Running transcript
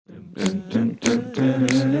Hello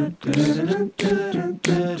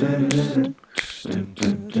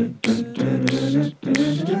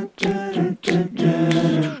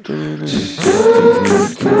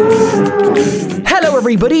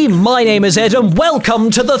everybody, my name is Ed and welcome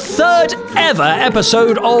to the third ever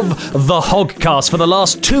episode of the HOGCAST. For the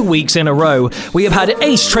last 2 weeks in a row, we have had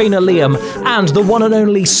Ace Trainer Liam and the one and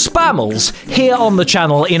only Spammels here on the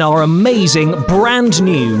channel in our amazing brand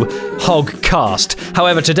new HOGCAST.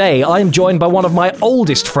 However, today I am joined by one of my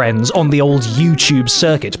oldest friends on the old YouTube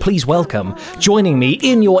circuit. Please welcome, joining me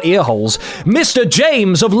in your earholes, Mr.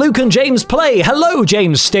 James of Luke and James Play. Hello,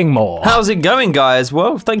 James Stingmore. How's it going, guys?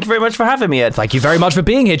 Well, thank you very much for having me, Ed. Thank you very much for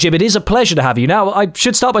being here, Jim. It is a pleasure to have you. Now, I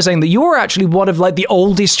should start by saying that you're actually one of the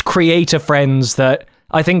oldest creator friends that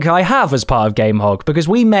I think I have as part of GameHog, because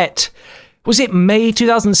we met, was it May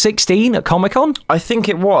 2016 at Comic-Con? I think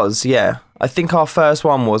it was, yeah. I think our first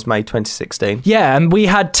one was May 2016. Yeah, and we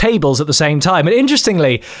had tables at the same time. And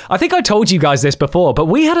interestingly, I think I told you guys this before, but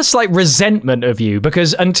we had a slight resentment of you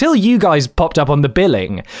because until you guys popped up on the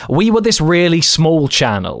billing, we were this really small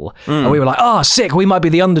channel. And we were like, oh, sick, we might be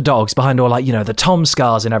the underdogs behind all the Tom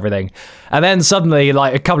Scars and everything. And then suddenly,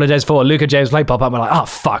 a couple of days before, Luke and James Play pop up and we're like, oh,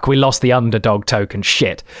 fuck, we lost the underdog token,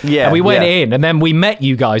 shit. Yeah. And we went in and then we met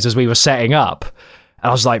you guys as we were setting up. And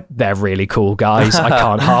I was like, they're really cool guys. I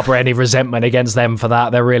can't harbour any resentment against them for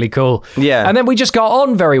that. They're really cool. Yeah. And then we just got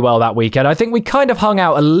on very well that weekend. I think we kind of hung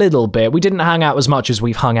out a little bit. We didn't hang out as much as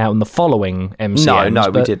we've hung out in the following MCMs. No,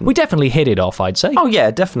 we didn't. We definitely hit it off, I'd say. Oh, yeah,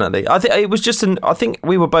 definitely. I think it was just I think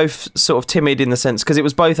we were both sort of timid in the sense, because it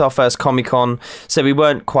was both our first Comic-Con, so we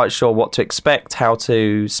weren't quite sure what to expect, how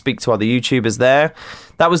to speak to other YouTubers there.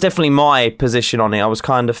 That was definitely my position on it. I was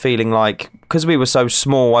kind of feeling like, because we were so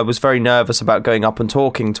small, I was very nervous about going up and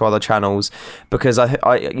talking to other channels because I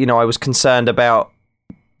was concerned about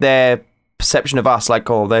their perception of us, like,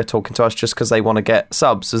 oh, they're talking to us just because they want to get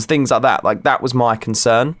subs, as things like that. Like, that was my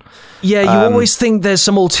concern. Yeah, you always think there's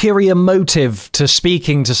some ulterior motive to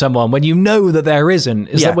speaking to someone when you know that there isn't.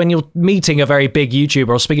 Is that when you're meeting a very big YouTuber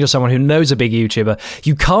or speaking to someone who knows a big YouTuber,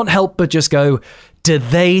 you can't help but just go, do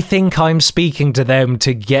they think I'm speaking to them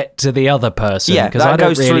to get to the other person? Yeah, that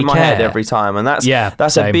goes through my head every time, and that's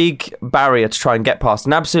same. a big barrier to try and get past.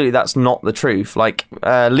 And absolutely, that's not the truth. Like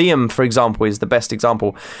Liam, for example, is the best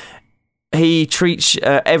example. He treats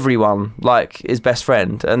everyone like his best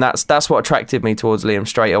friend, and that's what attracted me towards Liam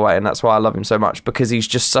straight away, and that's why I love him so much, because he's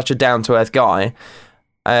just such a down-to-earth guy,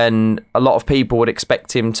 and a lot of people would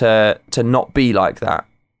expect him to not be like that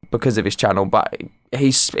because of his channel, but he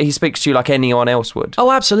speaks to you like anyone else would.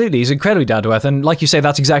 Oh, absolutely. He's incredibly down to earth. And like you say,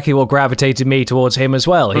 that's exactly what gravitated me towards him as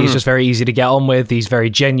well. He's just very easy to get on with. He's very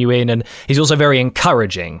genuine. And he's also very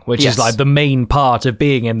encouraging, which is the main part of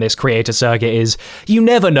being in this creator circuit is you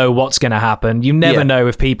never know what's going to happen. You never know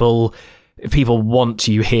if people want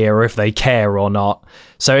you here or if they care or not.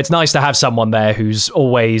 So it's nice to have someone there who's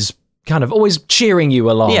always cheering you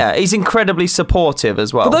along. Yeah, he's incredibly supportive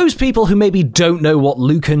as well. For those people who maybe don't know what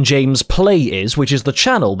Luke and James Play is, which is the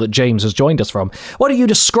channel that James has joined us from, why don't you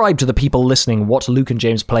describe to the people listening what Luke and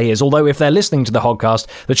James Play is? Although if they're listening to the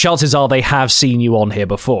HOGCAST, the chances are they have seen you on here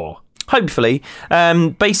before. Hopefully.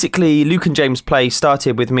 Basically, Luke and James Play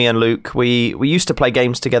started with me and Luke. We used to play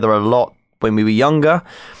games together a lot when we were younger.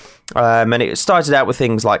 And it started out with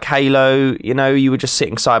things like Halo. You were just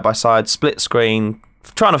sitting side by side, split screen,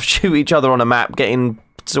 trying to shoot each other on a map, getting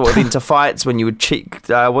sort of into fights when you would cheat,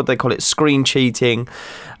 what do they call it, screen cheating.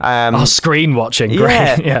 Screen watching,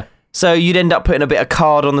 great. Yeah. So you'd end up putting a bit of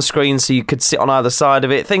card on the screen so you could sit on either side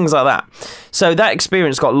of it, things like that. So that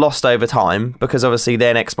experience got lost over time because obviously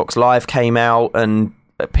then Xbox Live came out and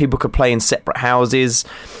people could play in separate houses.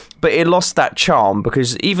 But it lost that charm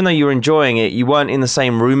because even though you were enjoying it, you weren't in the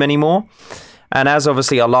same room anymore. And as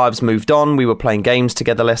obviously our lives moved on, we were playing games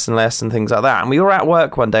together less and less and things like that. And we were at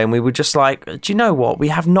work one day and we were just like, do you know what? We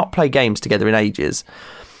have not played games together in ages.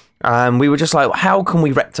 And we were just like, how can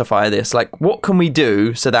we rectify this? Like, what can we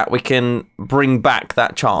do so that we can bring back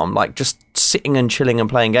that charm? Like, just sitting and chilling and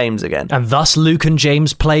playing games again. And thus Luke and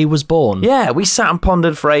James Play was born. Yeah, we sat and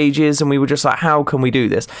pondered for ages and we were just like, how can we do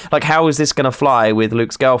this? Like, how is this going to fly with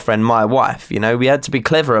Luke's girlfriend, my wife? We had to be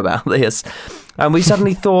clever about this. And we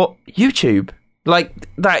suddenly thought, YouTube. Like,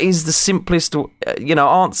 that is the simplest,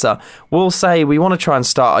 answer. We'll say we want to try and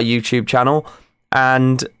start a YouTube channel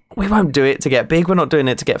and we won't do it to get big. We're not doing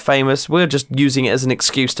it to get famous. We're just using it as an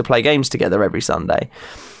excuse to play games together every Sunday.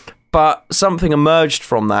 But something emerged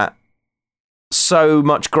from that so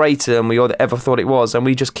much greater than we ever thought it was. And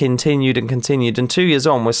we just continued and continued. And 2 years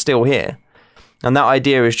on, we're still here. And that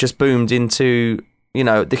idea has just boomed into,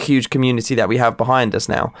 the huge community that we have behind us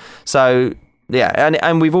now. So Yeah,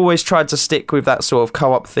 and we've always tried to stick with that sort of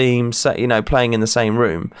co-op theme, so, playing in the same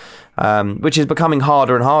room, which is becoming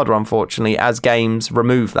harder and harder, unfortunately, as games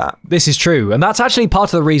remove that. This is true, and that's actually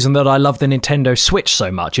part of the reason that I love the Nintendo Switch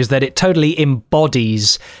so much, is that it totally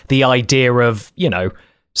embodies the idea of,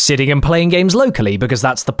 sitting and playing games locally, because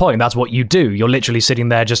that's the point. That's what you do. You're literally sitting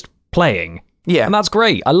there just playing. Yeah. And that's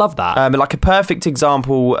great. I love that. Like a perfect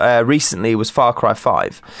example recently was Far Cry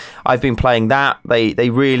 5. I've been playing that. They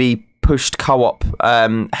really pushed co-op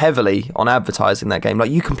heavily on advertising that game.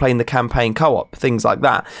 Like, you can play in the campaign co-op, things like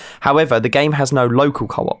that. However, the game has no local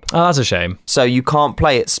co-op. Oh, that's a shame. So you can't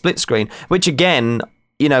play it split screen, which again,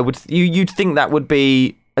 you'd think that would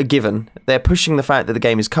be a given. They're pushing the fact that the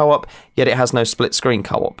game is co-op, yet it has no split screen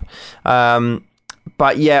co-op.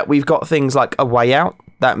 But yeah, we've got things like A Way Out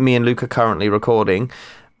that me and Luke are currently recording,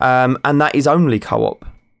 and that is only co-op.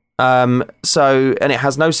 And it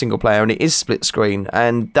has no single player, and it is split screen,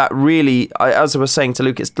 and that really, as I was saying to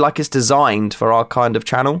Luke, it's like it's designed for our kind of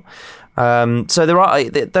channel. So there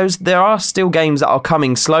are still games that are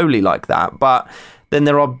coming slowly like that, but then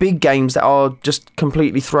there are big games that are just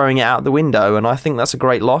completely throwing it out the window, and I think that's a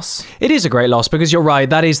great loss. It is a great loss, because you're right,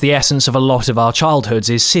 that is the essence of a lot of our childhoods,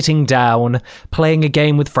 is sitting down, playing a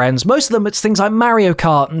game with friends. Most of them, it's things like Mario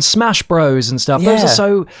Kart and Smash Bros and stuff. Yeah.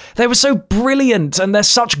 They were so brilliant, and they're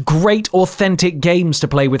such great, authentic games to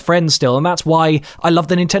play with friends still, and that's why I love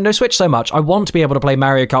the Nintendo Switch so much. I want to be able to play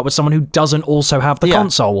Mario Kart with someone who doesn't also have the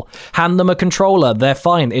console. Hand them a controller, they're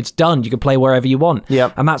fine, it's done, you can play wherever you want.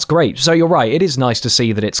 Yep. And that's great. So you're right, it is nice to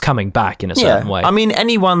see that it's coming back in a certain way. I mean,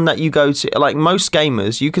 anyone that you go to, like most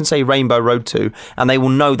gamers, you can say Rainbow Road 2, and they will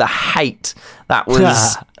know the hate that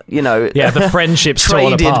was, the friendships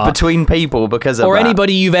traded between people because of that. Or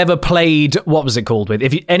anybody you've ever played, what was it called with?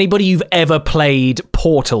 Anybody you've ever played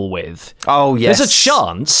Portal with. Oh, yes. There's a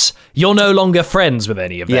chance you're no longer friends with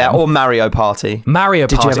any of them. Yeah, or Mario Party. Mario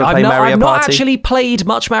Party. Did you ever play Mario Party? I've not actually played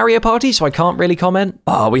much Mario Party, so I can't really comment.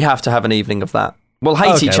 Oh, we have to have an evening of that. We'll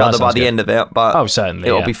hate each other by the end of it, but certainly,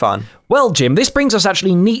 it'll be fun. Well, Jim, this brings us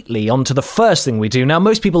actually neatly onto the first thing we do. Now,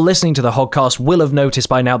 most people listening to the Hogcast will have noticed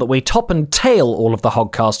by now that we top and tail all of the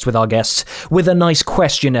Hogcasts with our guests with a nice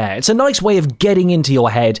questionnaire. It's a nice way of getting into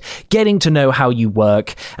your head, getting to know how you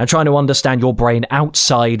work, and trying to understand your brain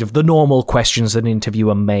outside of the normal questions that an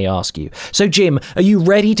interviewer may ask you. So, Jim, are you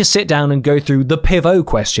ready to sit down and go through the Pivot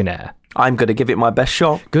questionnaire? I'm going to give it my best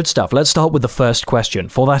shot. Good stuff. Let's start with the first question,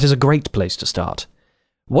 for that is a great place to start.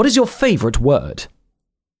 What is your favourite word?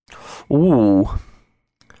 Ooh.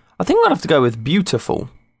 I think I'd have to go with beautiful.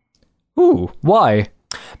 Ooh, why?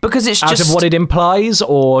 Because it's out just... Out of what it implies,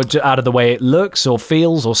 or out of the way it looks, or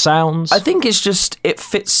feels, or sounds? I think it's just, it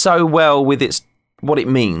fits so well with what it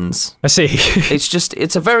means. I see.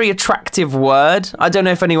 It's a very attractive word. I don't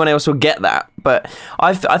know if anyone else will get that, but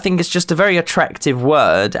I think it's just a very attractive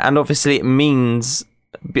word, and obviously it means...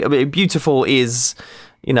 Beautiful is...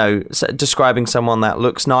 describing someone that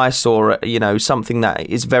looks nice, or, something that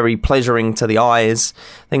is very pleasuring to the eyes,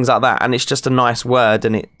 things like that. And it's just a nice word,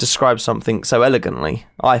 and it describes something so elegantly,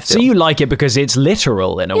 I feel. So you like it because it's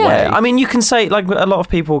literal in a way? Yeah, I mean, you can say, like, a lot of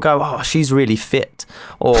people go, oh, she's really fit,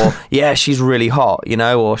 or, yeah, she's really hot,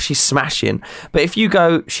 or she's smashing. But if you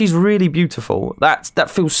go, she's really beautiful,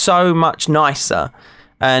 that feels so much nicer.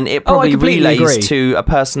 And it probably relays to a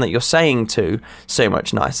person that you're saying to so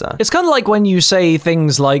much nicer. It's kind of like when you say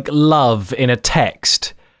things like love in a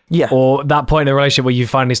text. Yeah. Or that point in a relationship where you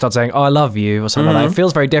finally start saying, oh, I love you, or something like that. It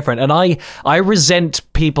feels very different. And I resent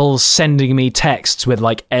people sending me texts with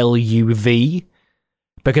like LUV.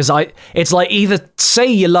 Because it's like either say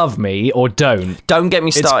you love me or don't. Don't get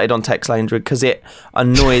me started on text language, because it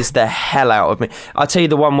annoys the hell out of me. I'll tell you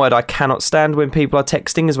the one word I cannot stand when people are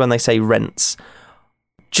texting is when they say rents.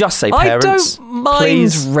 Just say parents. I don't mind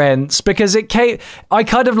please. Rents, because I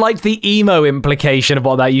kind of liked the emo implication of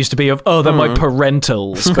what that used to be of, they're my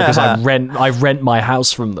parentals because I rent my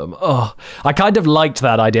house from them. Oh, I kind of liked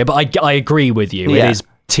that idea, but I agree with you. Yeah. It is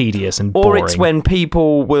tedious and boring. Or it's when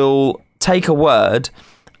people will take a word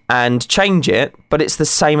and change it, but it's the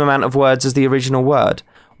same amount of words as the original word.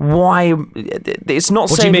 Why? It's not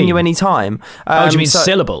saving you any time. Do you mean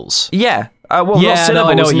syllables? Yeah. Not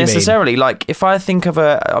syllables necessarily. Like, if I think of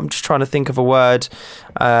I'm just trying to think of a word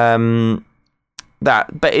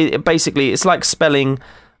but basically, it's like spelling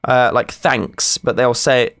like thanks, but they'll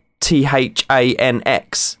say it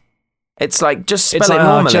THANX. It's like, just spell it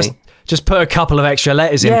normally. Just put a couple of extra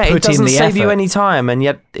letters in, put in the effort. Yeah, it doesn't save you any time, and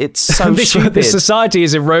yet it's so stupid. This society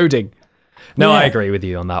is eroding. No, I agree with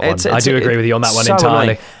you on that one. I do agree with you on that one entirely.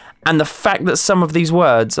 Annoying. And the fact that some of these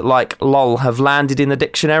words, like lol, have landed in the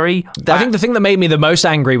dictionary... I think the thing that made me the most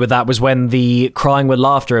angry with that was when the crying with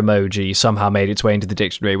laughter emoji somehow made its way into the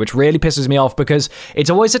dictionary, which really pisses me off because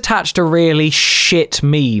it's always attached to really shit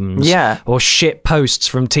memes. Yeah. Or shit posts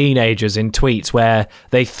from teenagers in tweets where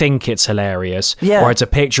they think it's hilarious. Yeah. Or it's a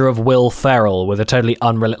picture of Will Ferrell with a totally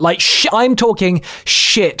unrelated... Like, I'm talking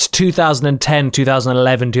shit 2010,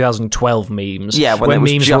 2011, 2012 memes. Yeah, when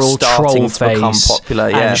memes were all troll face to become popular,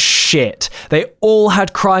 yeah. and shit. They all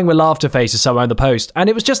had crying with laughter faces somewhere in the post. And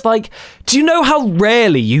it was just like, do you know how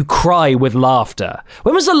rarely you cry with laughter?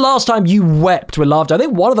 When was the last time you wept with laughter? I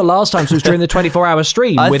think one of the last times was during the 24-hour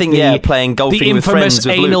stream. Playing golfing with friends with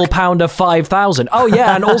Luke. The infamous Anal Pounder 5000. Oh,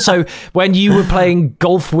 yeah, and also when you were playing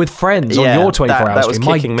golf with friends on your 24-hour stream. That was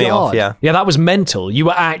kicking me off, yeah. Yeah, that was mental. You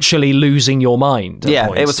were actually losing your mind.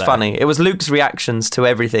 Yeah, it was funny. It was Luke's reactions to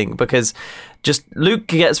everything because... Just Luke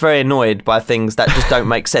gets very annoyed by things that just don't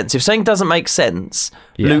make sense. If something doesn't make sense,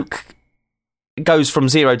 Luke goes from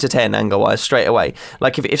 0 to 10 anger-wise straight away.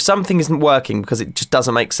 Like if something isn't working because it just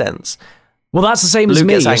doesn't make sense. Well, that's the same as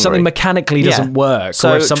me. If something mechanically doesn't work.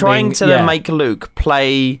 So or if trying to make Luke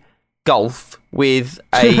play golf with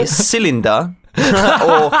a cylinder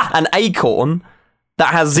or an acorn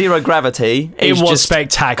that has zero gravity. It was just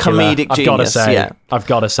spectacular. Comedic genius. I've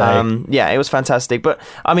got to say. It was fantastic. But,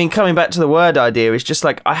 I mean, coming back to the word idea, it's just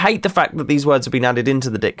like, I hate the fact that these words have been added into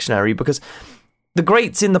the dictionary because the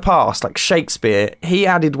greats in the past, like Shakespeare, he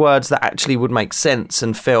added words that actually would make sense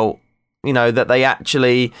and felt, that they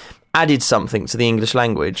actually added something to the English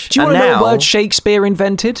language. Do you want to know what word Shakespeare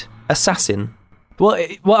invented? Assassin. Well,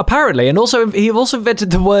 apparently. And also, he also invented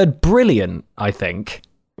the word brilliant, I think.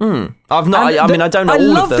 I've not. I don't know all of them. I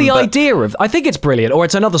love the idea of. I think it's brilliant, or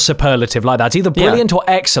it's another superlative like that. It's either brilliant or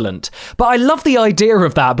excellent. But I love the idea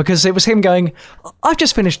of that because it was him going, "I've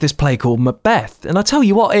just finished this play called Macbeth, and I tell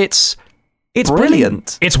you what, it's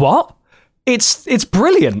brilliant. It's what? It's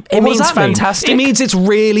brilliant. It means fantastic. It means it's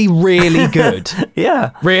really, really good. Yeah.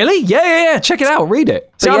 Really? Yeah. Check it out. Read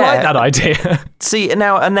it. See, I like that idea. See,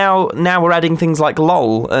 now we're adding things like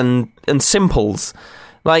lol and simples.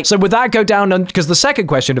 So would that go down, because the second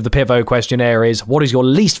question of the Pivot questionnaire is, what is your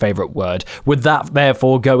least favourite word? Would that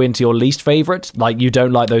therefore go into your least favourite? Like, you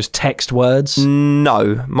don't like those text words?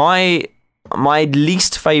 No. My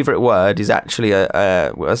least favourite word is actually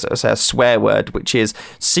a swear word, which is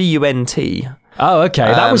cunt. Oh, okay.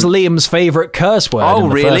 That was Liam's favourite curse word in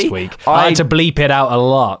the first week. I had to bleep it out a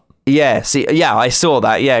lot. Yeah, I saw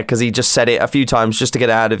that, because he just said it a few times just to get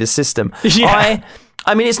it out of his system. Yeah.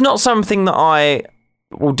 I mean, it's not something that I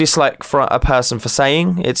will dislike for a person for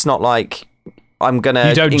saying. It's not like I'm gonna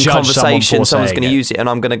in conversation someone's gonna use it and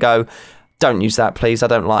I'm gonna go, don't use that please, I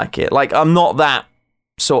don't like it. Like, I'm not that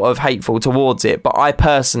sort of hateful towards it, but I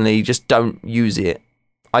personally just don't use it.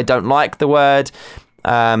 I don't like the word.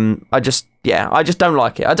 I just don't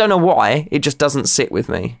like it. I don't know why, it just doesn't sit with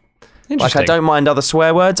me. Like, I don't mind other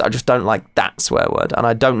swear words, I just don't like that swear word, and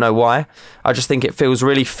I don't know why. I just think it feels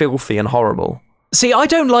really filthy and horrible. See, I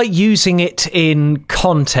don't like using it in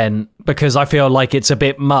content because I feel like it's a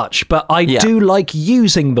bit much, but I do like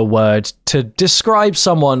using the word to describe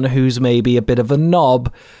someone who's maybe a bit of a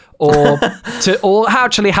knob, or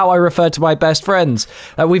actually how I refer to my best friends.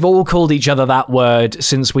 We've all called each other that word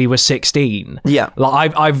since we were 16. Yeah.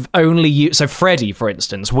 Like I've only used, so Freddie, for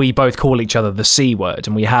instance, we both call each other the C word,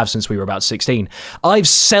 and we have since we were about 16. I've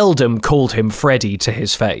seldom called him Freddie to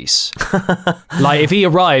his face. Like, if he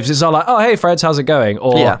arrives, it's all like, oh, hey, Freds, how's it going?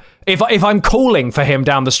 Or if I'm calling for him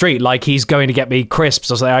down the street, like he's going to get me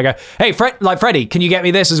crisps or something, I go, hey, Freddie, can you get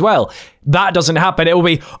me this as well? That doesn't happen. It will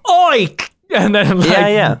be, oi! And then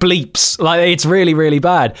bleeps. Like, it's really, really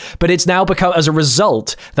bad. But it's now become, as a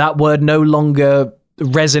result, that word no longer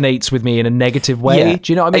resonates with me in a negative way.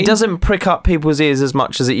 Do you know what I mean? It doesn't prick up people's ears as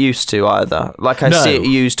much as it used to either. Like, I see it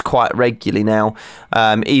used quite regularly now,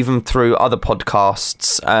 even through other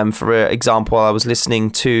podcasts. For example, I was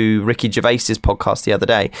listening to Ricky Gervais's podcast the other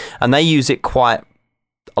day, and they use it quite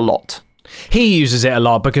a lot. He uses it a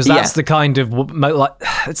lot because that's the kind of, like,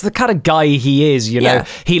 it's the kind of guy he is, you know.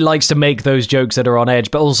 He likes to make those jokes that are on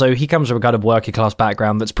edge, but also he comes from a kind of working class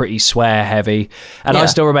background that's pretty swear heavy. And I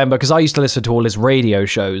still remember, because I used to listen to all his radio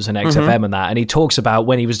shows and XFM and that, and he talks about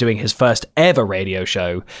when he was doing his first ever radio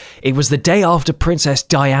show, it was the day after Princess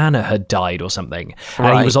Diana had died or something,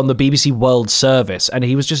 and he was on the BBC World Service, and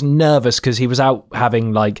he was just nervous because he was out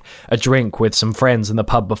having like a drink with some friends in the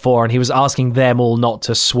pub before, and he was asking them all not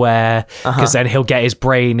to swear, because then he'll get his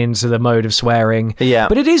brain into the mode of swearing. Yeah.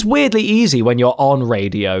 But it is weirdly easy when you're on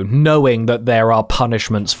radio, knowing that there are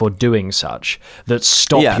punishments for doing such that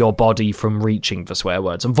stop your body from reaching for swear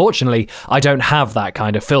words. Unfortunately, I don't have that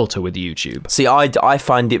kind of filter with YouTube. See, I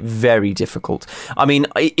find it very difficult. I mean,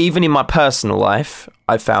 even in my personal life,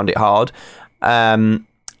 I found it hard.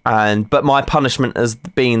 But my punishment has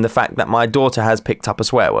been the fact that my daughter has picked up a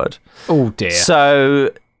swear word. Oh dear.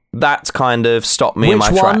 So that's kind of stopped me in my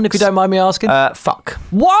tracks. Which one, if you don't mind me asking? Fuck.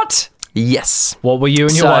 What? Yes. What were you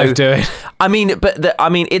and your wife doing? I mean,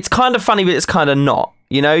 it's kind of funny, but it's kind of not.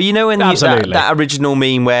 You know when that original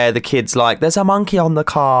meme where the kid's like, "There's a monkey on the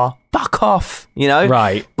car. Fuck off." You know,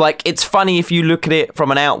 right? Like, it's funny if you look at it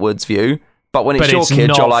from an outwards view, but when it's your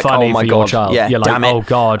kid, you're like, "Oh my god, yeah, you're like, oh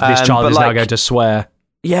god, this child is now going to swear."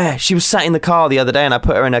 Yeah, she was sat in the car the other day and I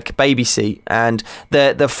put her in a baby seat, and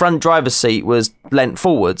the front driver's seat was leant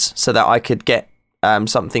forwards so that I could get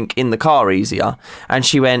something in the car easier. And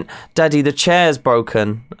she went, "Daddy, the chair's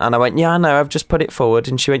broken." And I went, "Yeah, I know, I've just put it forward."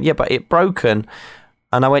 And she went, "Yeah, but it broken."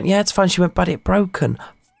 And I went, "Yeah, it's fine." She went, "But it broken.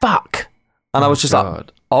 Fuck." And I was just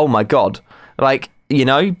like, oh my god. Like, you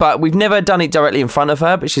know, but we've never done it directly in front of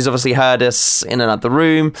her, but she's obviously heard us in another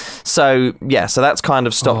room. So, yeah, so that's kind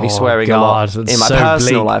of stopped me swearing a lot in my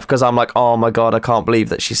personal life, because I'm like, oh my god, I can't believe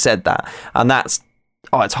that she said that. And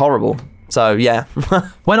it's horrible. So, yeah.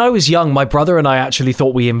 When I was young, my brother and I actually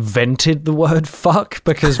thought we invented the word fuck,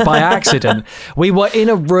 because by accident, we were in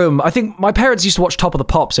a room. I think my parents used to watch Top of the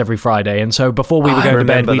Pops every Friday. And so before we were going to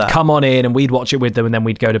bed, we'd come on in and we'd watch it with them and then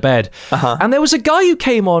we'd go to bed. And there was a guy who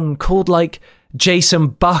came on called like Jason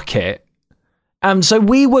Bucket. And so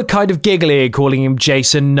we were kind of giggly calling him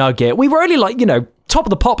Jason Nugget. We were only like, Top of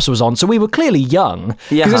the Pops was on, so we were clearly young,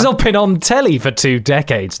 because it's not been on telly for 2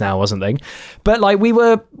 decades now, wasn't it? But like we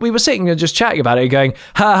were sitting and just chatting about it, going,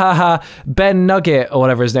 ha ha ha, Ben Nugget or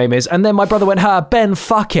whatever his name is, and then my brother went, ha, Ben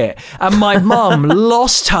fuck it, and my mum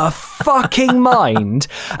lost her fucking mind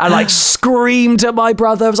and like screamed at my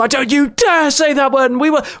brother. I was like, "Don't you dare say that word!" And we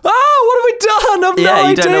were, "Oh, what have we done? I've no idea.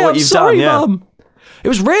 You don't know what you've done, Mum." It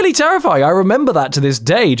was really terrifying. I remember that to this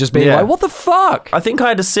day, just being like, what the fuck? I think I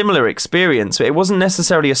had a similar experience. It wasn't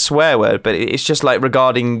necessarily a swear word, but it's just like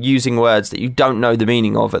regarding using words that you don't know the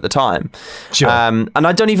meaning of at the time. Sure. And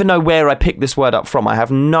I don't even know where I picked this word up from. I have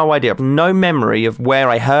no idea. I have no memory of where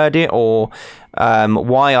I heard it or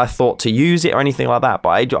why I thought to use it or anything like that. But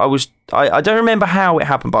I don't remember how it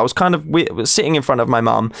happened, but I was kind of sitting in front of my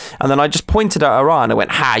mum, and then I just pointed at her eye and I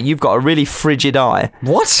went, "Ha, you've got a really frigid eye."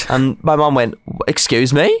 What? And my mum went,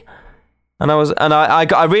 "Excuse me?" And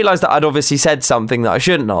I realised that I'd obviously said something that I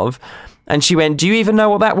shouldn't have. And she went, "Do you even know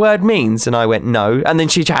what that word means?" And I went, "No." And then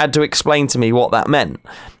she had to explain to me what that meant.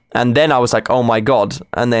 And then I was like, "Oh my god!"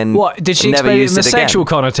 And then what did she explain it in the sexual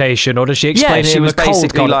connotation, or did she explain it in the cold? Yeah, she was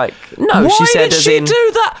basically like, "No." Why she said, did she do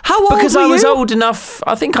that? How old were you? Because I was old enough.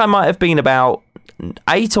 I think I might have been about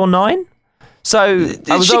 8 or 9. So I was old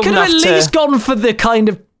enough to. She could have at least gone for the kind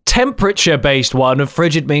of temperature-based one of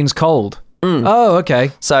frigid means cold. Oh, okay.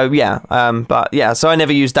 So yeah, so I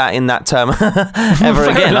never used that in that term ever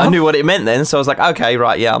again. Enough. I knew what it meant then, so I was like, okay,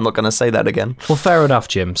 right, yeah, I'm not going to say that again. Well, fair enough,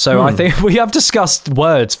 Jim. So I think we have discussed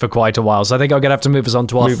words for quite a while, so I think I'm going to have to move us on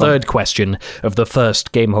to our third question of the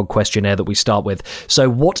first Game Hog questionnaire that we start with. So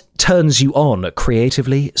what turns you on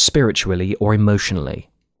creatively, spiritually, or emotionally?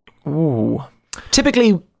 Ooh.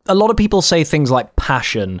 Typically, a lot of people say things like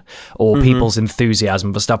passion or people's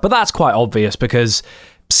enthusiasm for stuff, but that's quite obvious because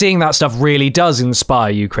seeing that stuff really does inspire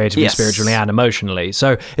you creatively, spiritually, and emotionally.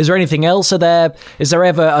 So is there anything else? Is there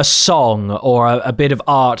ever a song or a bit of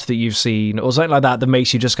art that you've seen or something like that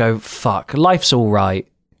makes you just go, fuck, life's all right?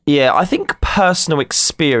 Yeah, I think personal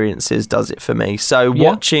experiences does it for me. So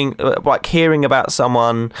watching, like hearing about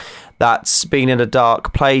someone that's been in a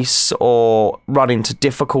dark place or run into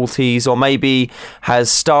difficulties, or maybe has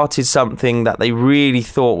started something that they really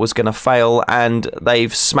thought was going to fail and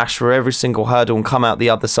they've smashed through every single hurdle and come out the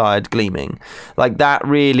other side gleaming. Like that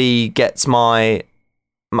really gets my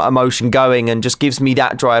emotion going and just gives me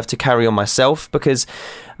that drive to carry on myself, because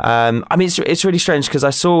it's really strange, because I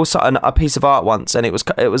saw a piece of art once, and it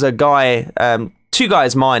was a guy, 2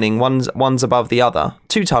 guys mining, one's above the other,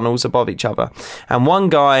 2 tunnels above each other, and one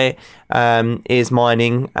guy is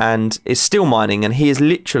mining and is still mining, and he is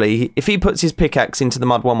literally, if he puts his pickaxe into the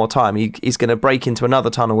mud one more time, he's going to break into another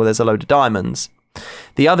tunnel where there's a load of diamonds.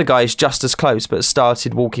 The other guy is just as close, but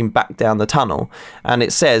started walking back down the tunnel, and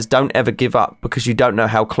it says, "Don't ever give up, because you don't know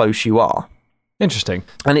how close you are." Interesting.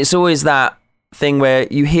 And it's always that thing where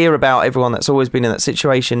you hear about everyone that's always been in that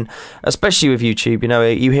situation, especially with YouTube.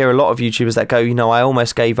 You hear a lot of YouTubers that go, I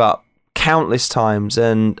almost gave up countless times,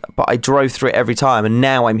 but I drove through it every time, and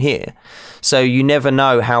now I'm here. So you never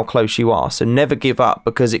know how close you are. So never give up,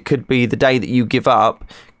 because it could be the day that you give up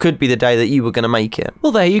could be the day that you were going to make it.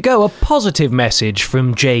 Well, there you go. A positive message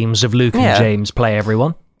from James of Luke and James Play,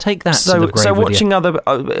 everyone. Take that to the grave. So watching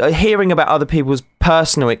hearing about other people's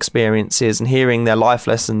personal experiences and hearing their life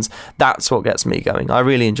lessons, that's what gets me going. I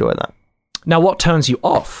really enjoy that. Now, what turns you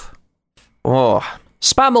off? Oh,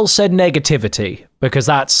 Spammel said negativity, because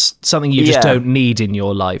that's something you just don't need in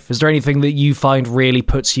your life. Is there anything that you find really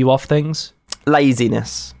puts you off things?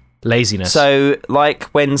 Laziness. So, like,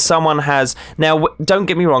 when someone has... Now, don't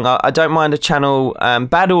get me wrong, I don't mind a channel...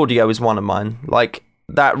 bad audio is one of mine. Like,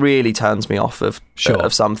 that really turns me off of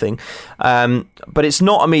something. But it's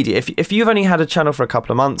not immediate. If you've only had a channel for a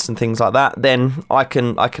couple of months and things like that, then I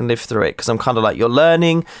can live through it, because I'm kind of like, you're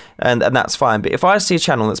learning, and that's fine. But if I see a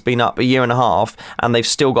channel that's been up a year and a half and they've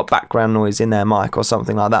still got background noise in their mic or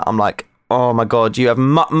something like that, I'm like, oh my god, you have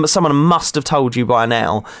someone must have told you by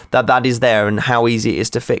now that is there and how easy it is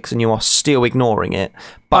to fix, and you are still ignoring it.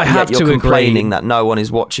 But yet you're complaining that no one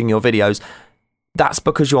is watching your videos. That's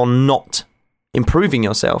because you're not improving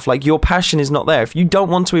yourself. Like, your passion is not there. If you don't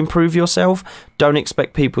want to improve yourself, don't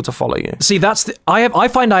expect people to follow you. See, I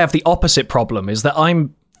find I have the opposite problem, is that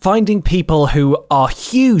I'm finding people who are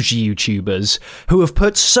huge YouTubers who have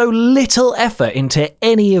put so little effort into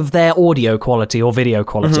any of their audio quality or video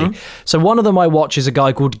quality. Mm-hmm. So one of them I watch is a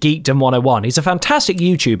guy called Geekdom 101. He's a fantastic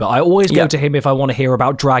YouTuber. I always go to him if I want to hear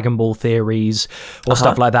about Dragon Ball theories or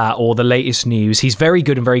stuff like that, or the latest news. He's very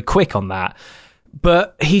good and very quick on that.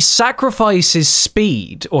 But he sacrifices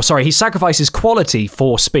quality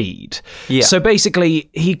for speed. Yeah. So basically,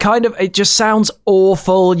 it just sounds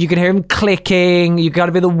awful. You can hear him clicking. You kind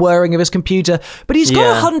of hear the whirring of his computer. But he's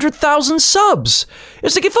got 100,000 subs.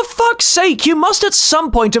 It's like, for fuck's sake, you must at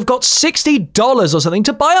some point have got $60 or something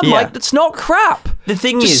to buy a mic that's not crap. The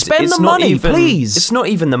thing just spend the money, please. It's not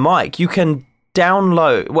even the mic. You can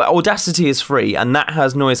download... Well, Audacity is free, and that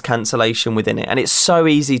has noise cancellation within it, and it's so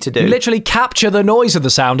easy to do. You literally capture the noise of the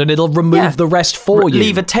sound, and it'll remove the rest for you.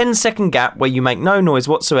 Leave a 10-second gap where you make no noise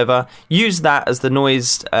whatsoever. Use that as the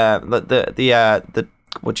noise... what do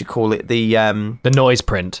you call it? The noise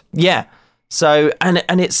print. Yeah. So, and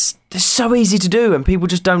it's so easy to do, and people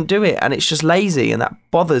just don't do it, and it's just lazy, and that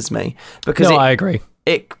bothers me. Because I agree.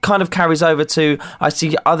 It kind of carries over to, I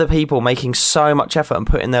see other people making so much effort and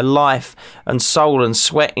putting their life and soul and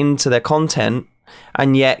sweat into their content,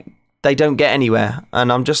 and yet they don't get anywhere.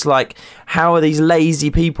 And I'm just like, how are these lazy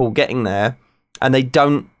people getting there, and they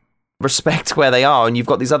don't respect where they are? And you've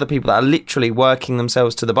got these other people that are literally working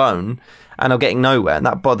themselves to the bone and are getting nowhere, and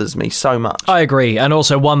that bothers me so much. I agree. And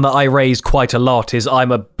also one that I raise quite a lot is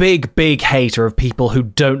I'm a big hater of people who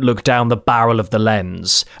don't look down the barrel of the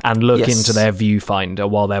lens and look into their viewfinder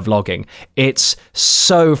while they're vlogging. It's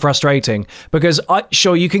so frustrating, because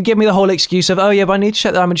sure, you can give me the whole excuse of, oh yeah, but I need to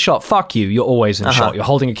check that I'm in shot. Fuck you, you're always in shot. You're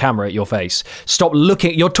holding a camera at your face. Stop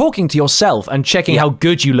looking. You're talking to yourself and checking how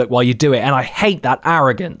good you look while you do it, and I hate that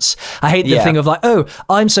arrogance. I hate the thing of like, oh,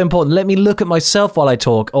 I'm so important, let me look at myself while I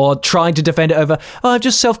talk, or trying to defend it over, oh, I'm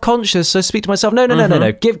just self-conscious, so I speak to myself. No.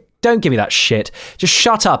 Don't give me that shit. Just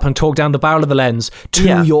shut up and talk down the barrel of the lens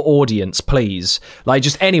to your audience, please. Like,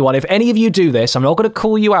 just anyone. If any of you do this, I'm not going to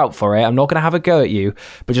call you out for it. I'm not going to have a go at you,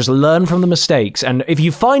 but just learn from the mistakes. And if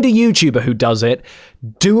you find a YouTuber who does it,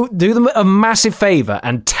 do them a massive favor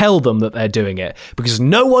and tell them that they're doing it, because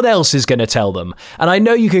no one else is going to tell them. And I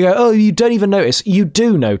know you could go, oh, you don't even notice. You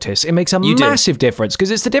do notice. It makes a massive difference,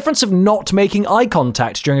 because it's the difference of not making eye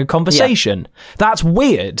contact during a conversation. That's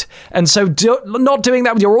weird. And so not doing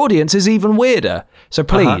that with your audience is even weirder. So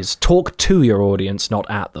please talk to your audience, not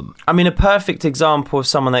at them. I mean, a perfect example of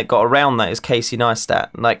someone that got around that is Casey Neistat.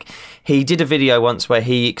 Like, he did a video once where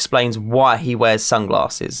he explains why he wears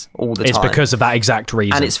sunglasses all the time. It's because of that exact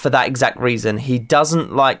reason. And it's for that exact reason. He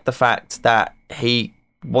doesn't like the fact that he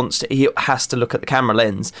has to look at the camera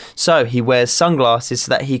lens. So he wears sunglasses so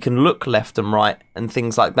that he can look left and right and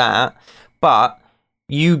things like that. But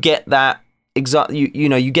you get that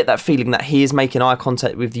you get that feeling that he is making eye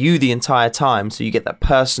contact with you the entire time, so you get that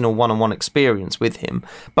personal one-on-one experience with him.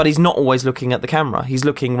 But he's not always looking at the camera. He's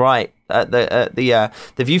looking right at the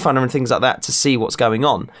viewfinder and things like that to see what's going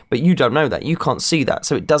on. But you don't know that. You can't see that,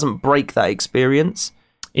 so it doesn't break that experience.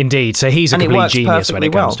 Indeed. So he's a complete genius when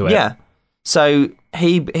it comes to it. Yeah. So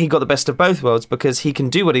he got the best of both worlds, because he can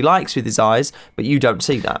do what he likes with his eyes, but you don't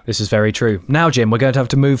see that. This is very true. Now, Jim, we're going to have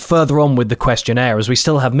to move further on with the questionnaire, as we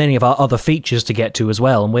still have many of our other features to get to as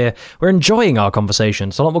well, and we're enjoying our conversation.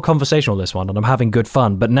 It's a lot more conversational, this one, and I'm having good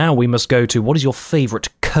fun. But now we must go to, what is your favourite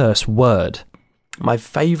curse word? My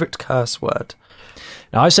favourite curse word?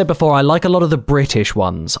 Now, I said before, I like a lot of the British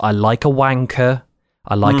ones. I like a wanker.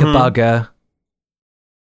 I like a bugger.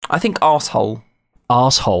 I think arsehole.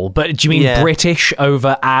 Arsehole. But do you mean British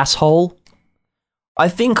over asshole? I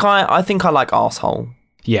think I like arsehole.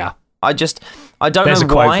 Yeah. I don't There's know why. There's a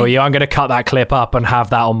quote for you. I'm going to cut that clip up and have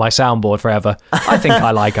that on my soundboard forever. I think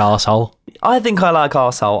I like arsehole. I think I like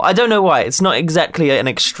arsehole. I don't know why. It's not exactly an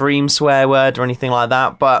extreme swear word or anything like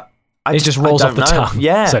that, but it just rolls off the tongue,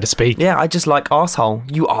 so to speak. Yeah, I just like arsehole.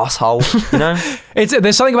 You arsehole, you know?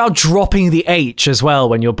 There's something about dropping the H as well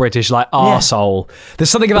when you're British, like arsehole. There's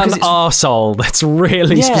something about an arsehole that's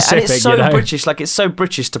really specific. And it's so British. Like, it's so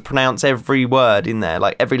British to pronounce every word in there,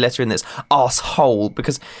 like every letter in this arsehole,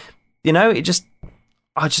 because, you know,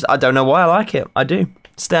 I don't know why I like it. I do.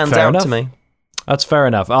 It stands out to me. That's fair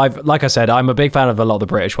enough. Like I said, I'm a big fan of a lot of the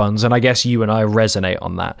British ones, and I guess you and I resonate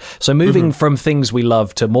on that. So moving from things we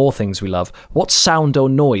love to more things we love, what sound or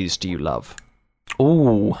noise do you love?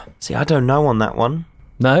 Ooh, see, I don't know on that one.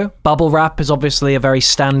 No? Bubble wrap is obviously a very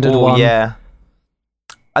standard one. Yeah.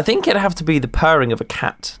 I think it'd have to be the purring of a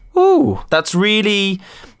cat. Ooh. That's really...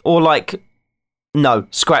 Or like... No,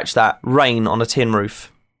 scratch that. Rain on a tin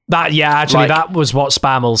roof. That was what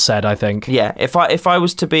Spammels said, I think. Yeah, if I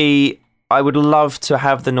was to be... I would love to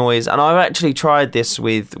have the noise, and I've actually tried this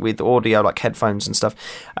with audio, like headphones and stuff.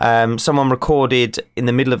 Someone recorded in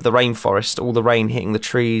the middle of the rainforest, all the rain hitting the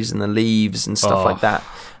trees and the leaves and stuff like that.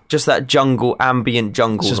 Just that ambient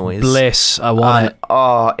jungle just noise. Bliss, I want it.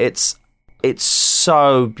 Oh, it's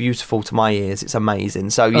so beautiful to my ears. It's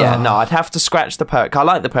amazing. So yeah, no, I'd have to scratch the purr. I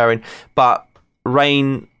like the purring, but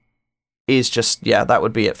rain is just, that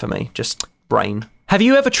would be it for me. Just rain. Have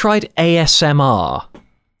you ever tried ASMR?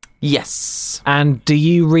 Yes. And do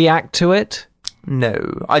you react to it?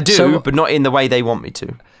 No. I do, but not in the way they want me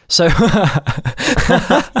to.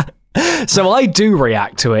 So I do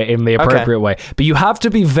react to it in the appropriate way, but you have to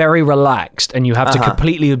be very relaxed and you have to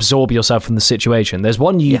completely absorb yourself in the situation. There's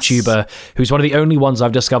one YouTuber who's one of the only ones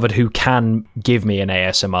I've discovered who can give me an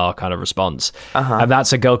ASMR kind of response, and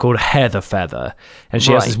that's a girl called Heather Feather, and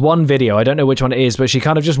she has this one video, I don't know which one it is, but she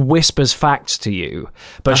kind of just whispers facts to you,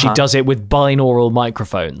 but she does it with binaural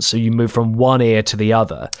microphones, so you move from one ear to the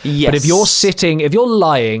other. Yes. But if you're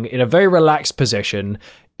lying in a very relaxed position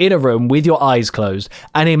in a room with your eyes closed,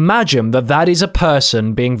 and imagine that is a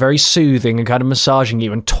person being very soothing and kind of massaging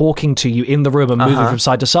you and talking to you in the room and moving from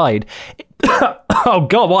side to side. Oh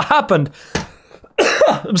God, what happened?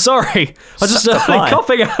 I'm sorry. I just started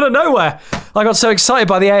coughing out of nowhere. I got so excited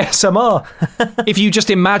by the ASMR. If you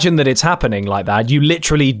just imagine that it's happening like that, you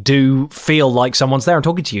literally do feel like someone's there and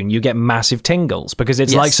talking to you, and you get massive tingles because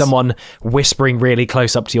it's like someone whispering really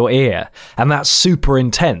close up to your ear, and that's super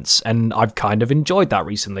intense. And I've kind of enjoyed that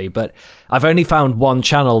recently, but I've only found one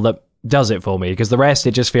channel that does it for me, because the rest,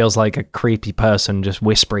 it just feels like a creepy person just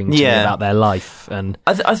whispering to me about their life. And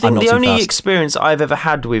I think the only experience I've ever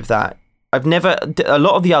had with that, a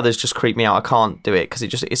lot of the others just creep me out. I can't do it because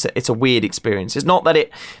it's a weird experience. It's not that it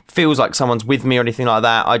feels like someone's with me or anything like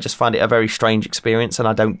that. I just find it a very strange experience and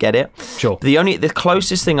I don't get it. Sure. The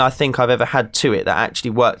closest thing I think I've ever had to it that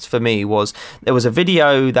actually worked for me was there was a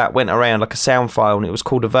video that went around, like a sound file, and it was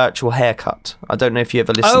called A Virtual Haircut. I don't know if you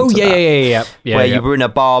ever listened to that. Yeah. Where you were in a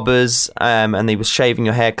barber's and he was shaving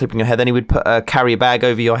your hair, clipping your hair, then he would put a carrier bag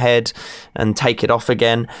over your head and take it off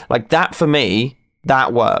again. Like that, for me,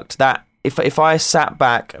 that worked. That If I sat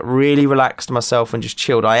back, really relaxed myself and just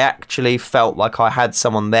chilled, I actually felt like I had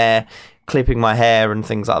someone there clipping my hair and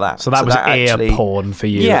things like that. So that was ear porn for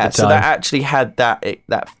you. Yeah, at the time. so that actually had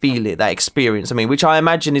that feeling, that experience. I mean, which I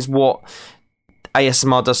imagine is what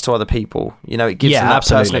ASMR does to other people. You know, it gives them that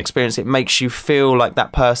personal experience. It makes you feel like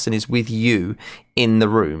that person is with you in the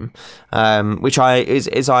room, which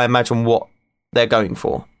is I imagine what they're going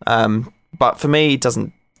for. But for me, it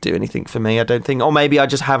doesn't do anything for me, I don't think. Or maybe I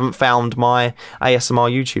just haven't found my ASMR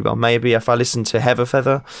YouTuber. Maybe if I listen to Heather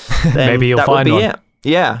Feather, then maybe you'll find would be one. it.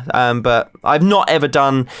 Yeah, but I've not ever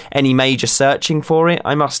done any major searching for it.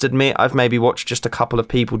 I must admit, I've maybe watched just a couple of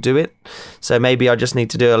people do it. So maybe I just need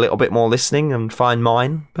to do a little bit more listening and find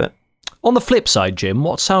mine. But on the flip side, Jim,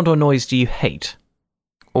 what sound or noise do you hate?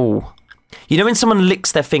 Oh, you know when someone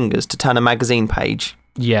licks their fingers to turn a magazine page?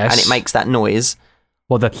 Yes. And it makes that noise?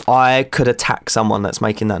 Well, I could attack someone that's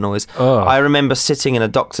making that noise. Oh. I remember sitting in a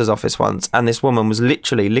doctor's office once, and this woman was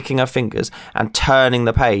literally licking her fingers and turning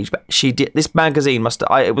the page. But she did. This magazine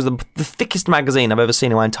it was the thickest magazine I've ever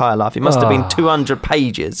seen in my entire life. It must have been 200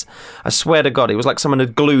 pages. I swear to God, it was like someone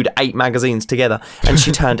had glued 8 magazines together, and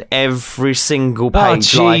she turned every single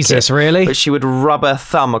page. Oh, Jesus, really? But she would rub her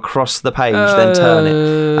thumb across the page, then turn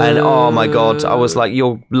it. And oh my God, I was like,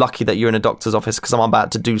 you're lucky that you're in a doctor's office because I'm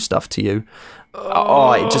about to do stuff to you.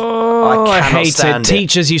 I cannot hate stand it.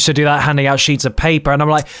 Teachers used to do that, handing out sheets of paper, and I'm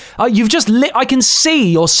like, oh, you've just I can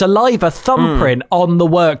see your saliva thumbprint on the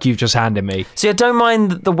work you've just handed me. See, I don't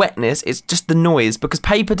mind the wetness, it's just the noise, because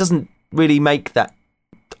paper doesn't really make that.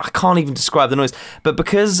 I can't even describe the noise, but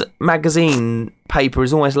because magazine paper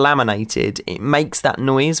is almost laminated, it makes that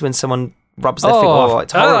noise when someone rubs their finger. Oh,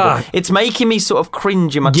 it's horrible. It's making me sort of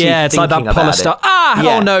cringe in my teeth. Yeah, it's like that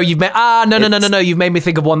polystyrene. No, you've made no. You've made me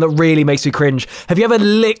think of one that really makes me cringe. Have you ever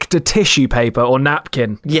licked a tissue paper or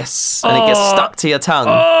napkin? Yes, and it gets stuck to your tongue.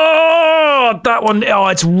 Oh, that one. Oh,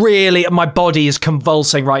 it's really, my body is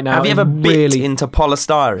convulsing right now. Have you ever bit into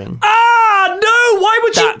polystyrene? No, why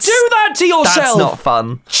would you do that to yourself? That's not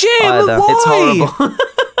fun. Jim, either. Why? It's horrible.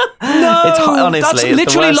 No, honestly, that's it's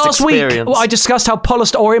literally the worst last experience. week. I discussed how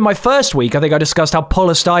or in my first week, I think I discussed how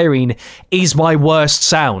polystyrene is my worst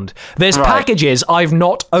sound. There's packages I've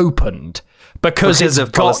not opened because it's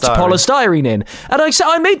got polystyrene in. And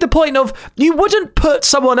I made the point of, you wouldn't put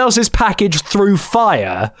someone else's package through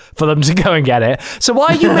fire for them to go and get it. So why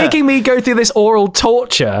are you making me go through this oral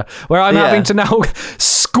torture where I'm having to now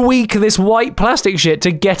squeak this white plastic shit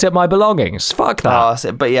to get at my belongings? Fuck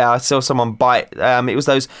that. But yeah, I saw someone bite. It was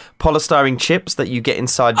those polystyrene chips that you get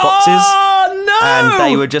inside boxes. Oh, no! And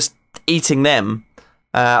they were just eating them.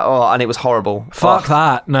 And it was horrible. Fuck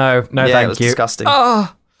that. No, thank you. Yeah, it was disgusting.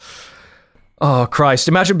 Oh, Christ.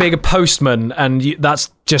 Imagine being a postman and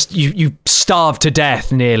that's just, you starve to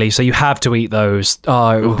death nearly, so you have to eat those.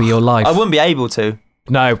 Oh, it would be your life. I wouldn't be able to.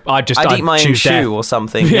 No, I'd eat my own shoe or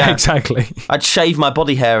something. Yeah, exactly. I'd shave my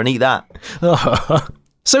body hair and eat that.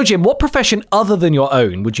 So, Jim, what profession other than your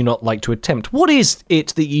own would you not like to attempt? What is it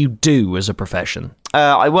that you do as a profession?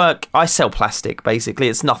 I sell plastic, basically.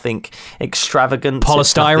 It's nothing extravagant.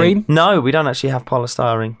 Polystyrene? No, we don't actually have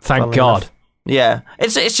polystyrene. Thank God. Enough. Yeah,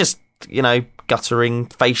 it's just, guttering,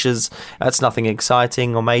 fascias. It's nothing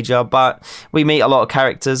exciting or major, but we meet a lot of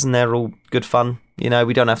characters and they're all good fun. We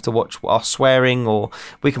don't have to watch our swearing, or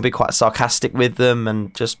we can be quite sarcastic with them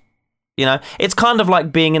and just, it's kind of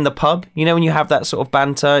like being in the pub, when you have that sort of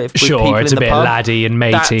banter. Sure, it's a bit laddie and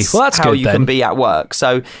matey. That's how good, you can be at work.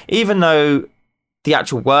 So even though the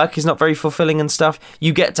actual work is not very fulfilling and stuff,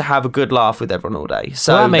 you get to have a good laugh with everyone all day.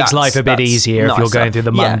 So that makes life a bit easier if you're going through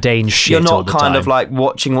the mundane shit all the time. You're not kind of like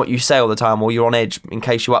watching what you say all the time, or you're on edge in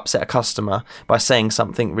case you upset a customer by saying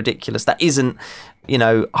something ridiculous that isn't,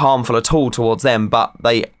 harmful at all towards them, but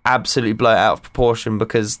they absolutely blow it out of proportion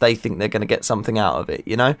because they think they're going to get something out of it,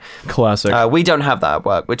 Classic. We don't have that at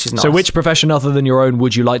work, which is nice. So which profession other than your own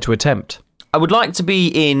would you like to attempt? I would like to be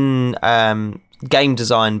in game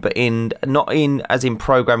design, but not in as in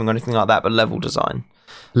programming or anything like that, but level design.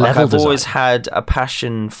 I've always had a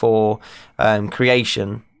passion for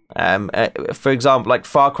creation. For example, like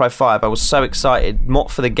Far Cry 5, I was so excited,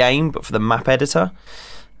 not for the game, but for the map editor.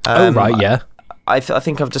 I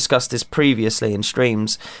think I've discussed this previously in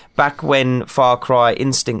streams. Back when Far Cry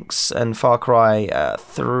Instincts and Far Cry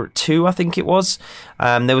 2, I think it was,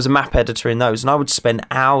 there was a map editor in those, and I would spend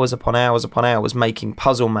hours upon hours upon hours making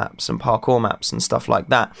puzzle maps and parkour maps and stuff like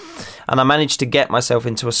that. And I managed to get myself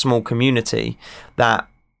into a small community that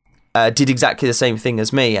did exactly the same thing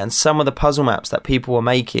as me, and some of the puzzle maps that people were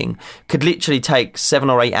making could literally take 7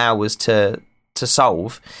 or 8 hours to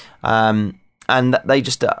solve. And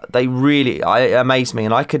they really amazed me.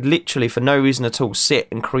 And I could literally, for no reason at all, sit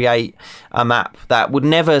and create a map that would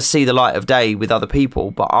never see the light of day with other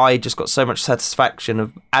people. But I just got so much satisfaction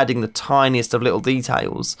of adding the tiniest of little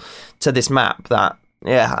details to this map that,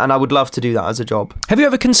 and I would love to do that as a job. Have you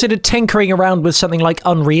ever considered tinkering around with something like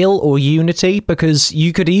Unreal or Unity? Because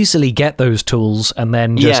you could easily get those tools and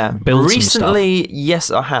then just build some stuff. Recently, yes,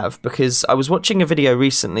 I have, because I was watching a video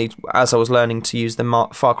recently as I was learning to use the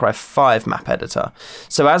Far Cry 5 map editor.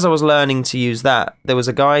 So as I was learning to use that, there was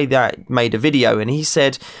a guy that made a video and he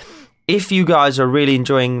said, if you guys are really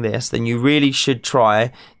enjoying this, then you really should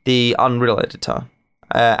try the Unreal editor,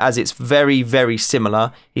 as it's very, very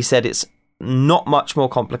similar. He said it's not much more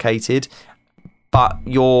complicated, but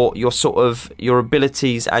your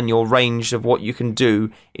abilities and your range of what you can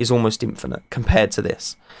do is almost infinite compared to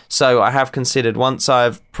this. So I have considered, once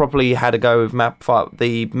I've properly had a go with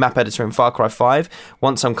the map editor in Far Cry 5,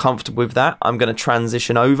 once I'm comfortable with that, I'm going to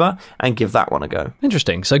transition over and give that one a go.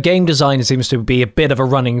 Interesting. So game design seems to be a bit of a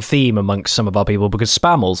running theme amongst some of our people, because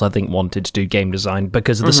Spammels, I think, wanted to do game design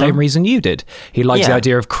because of the same reason you did. He likes the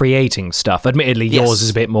idea of creating stuff. Admittedly, yours is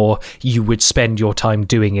a bit more, you would spend your time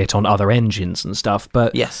doing it on other engines and stuff,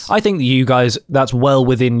 but yes. I think that you guys, that's well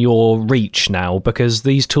within your reach now, because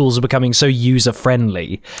these tools are becoming so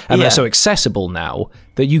user-friendly and they're so accessible now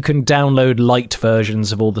that you can download light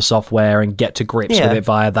versions of all the software and get to grips with it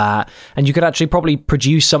via that, and you could actually probably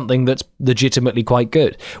produce something that's legitimately quite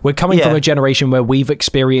good. We're coming from a generation where we've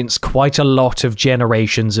experienced quite a lot of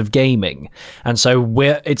generations of gaming, and so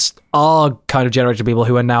it's our kind of generation of people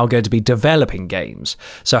who are now going to be developing games.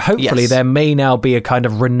 So hopefully there may now be a kind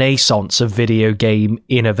of renaissance of video game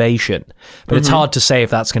innovation, but it's hard to say if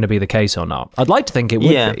that's going to be the case or not. I'd like to think it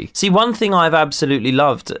would be. See, one thing I've absolutely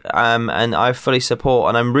loved, and I fully support,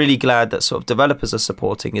 and I'm really glad that sort of developers are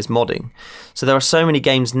supporting, is modding. So there are so many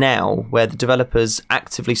games now where the developers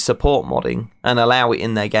actively support modding and allow it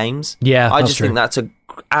in their games. Yeah, I just think that's a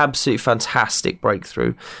absolutely fantastic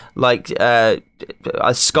breakthrough. Like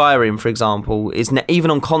Skyrim, for example, is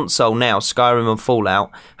even on console now. Skyrim and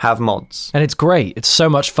Fallout have mods, and it's great. It's so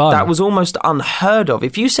much fun. That was almost unheard of.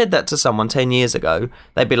 If you said that to someone 10 years ago,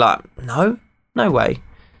 they'd be like, no way.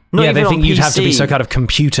 Not they think you'd have to be some kind of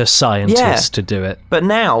computer scientist to do it. But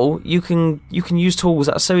now you can use tools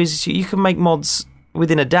that are so easy. You can make mods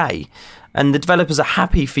within a day, and the developers are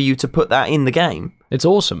happy for you to put that in the game. It's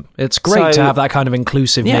awesome. It's great to have that kind of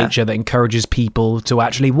inclusive nature that encourages people to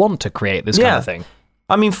actually want to create this kind of thing.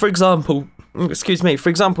 I mean, for example, like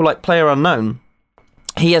PlayerUnknown,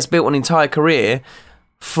 he has built an entire career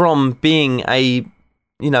from being a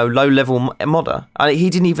low-level modder. He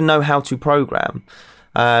didn't even know how to program.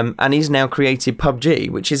 And he's now created PUBG,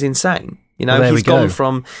 which is insane. He's gone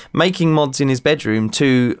from making mods in his bedroom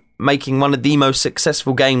to making one of the most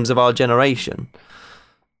successful games of our generation,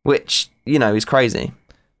 which, is crazy.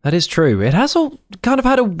 That is true. It has all kind of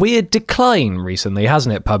had a weird decline recently,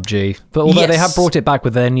 hasn't it, PUBG? But although they have brought it back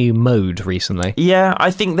with their new mode recently. Yeah,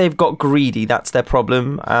 I think they've got greedy. That's their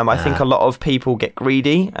problem. I think a lot of people get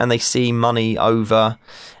greedy and they see money over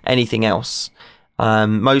anything else. I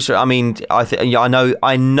know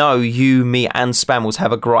you, me, and Spammels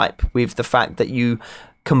have a gripe with the fact that you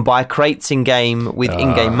can buy crates in game with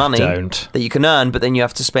in-game money that you can earn, but then you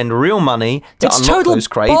have to spend real money to unlock those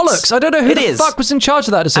crates. It's total bollocks. I don't know who the fuck was in charge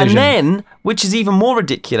of that decision. And then, which is even more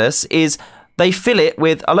ridiculous, is they fill it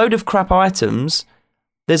with a load of crap items.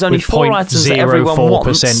 There's only 4 items that everyone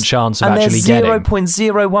wants, chance of and actually there's getting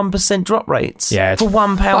 0.01% drop rates. Yeah, it's for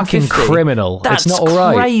 £1.50. Fucking criminal. That's it's not all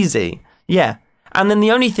right. Crazy. Yeah. And then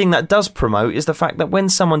the only thing that does promote is the fact that when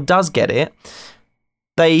someone does get it,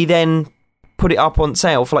 they then put it up on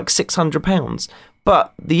sale for like £600.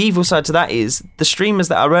 But the evil side to that is the streamers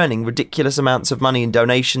that are earning ridiculous amounts of money in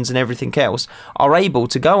donations and everything else are able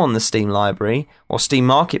to go on the Steam library or Steam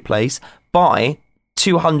Marketplace, buy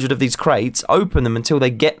 200 of these crates, open them until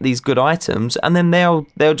they get these good items, and then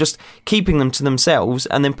they're just keeping them to themselves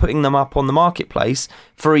and then putting them up on the marketplace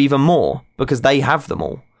for even more because they have them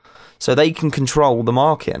all. So they can control the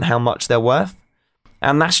market and how much they're worth.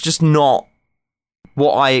 And that's just not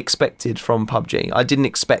what I expected from PUBG. I didn't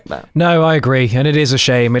expect that. No, I agree. And it is a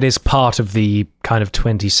shame. It is part of the kind of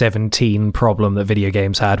 2017 problem that video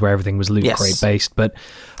games had where everything was loot crate based. But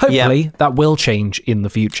hopefully that will change in the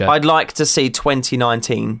future. I'd like to see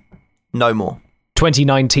 2019 no more.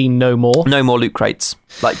 2019 no more. No more loot crates,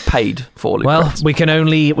 like paid for loot crates. we can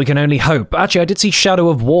only hope. Actually, I did see Shadow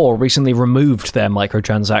of War recently removed their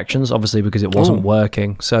microtransactions, obviously because it wasn't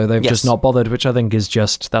working. So they've just not bothered, which I think is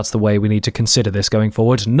that's the way we need to consider this going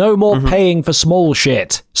forward. No more paying for small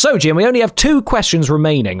shit. So, Jim, we only have 2 questions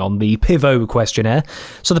remaining on the Pivot questionnaire.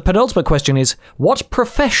 So the penultimate question is, what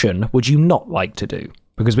profession would you not like to do?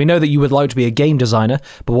 Because we know that you would like to be a game designer,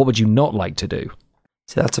 but what would you not like to do?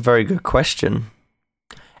 So that's a very good question.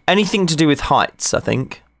 Anything to do with heights, I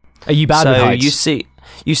think. Are you bad with heights?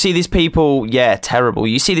 You see these people, terrible.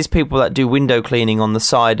 You see these people that do window cleaning on the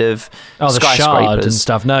side of skyscrapers. The shard and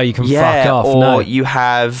stuff. No, you can fuck off. Or you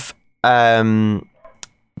have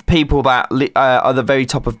people that are at the very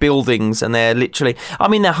top of buildings and they're literally,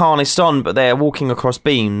 they're harnessed on, but they're walking across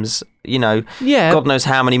beams, God knows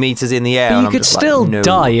how many meters in the air. But you could still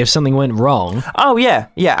die if something went wrong. Oh, yeah,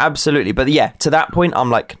 absolutely. But to that point, I'm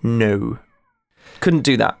like, no. Couldn't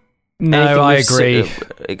do that. No, I agree.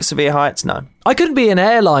 Severe heights, no. I couldn't be an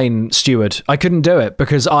airline steward. I couldn't do it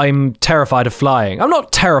because I'm terrified of flying. I'm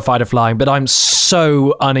not terrified of flying, but I'm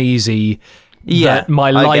so uneasy that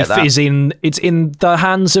my life is in the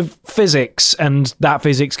hands of physics, and that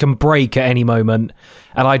physics can break at any moment.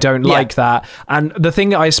 And I don't like that. And the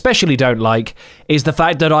thing I especially don't like is the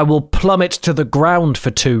fact that I will plummet to the ground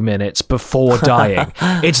for 2 minutes before dying.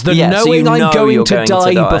 It's the knowing I'm going to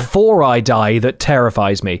die before I die that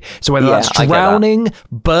terrifies me. So whether that's drowning,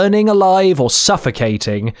 burning alive, or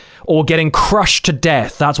suffocating, or getting crushed to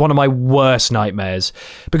death, that's one of my worst nightmares.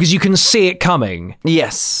 Because you can see it coming.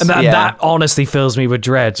 Yes. And that honestly fills me with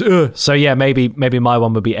dread. Ugh. So yeah, maybe my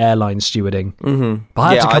one would be airline stewarding. Mm-hmm. But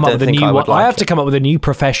I have to come up with a new one. I have to come up with a new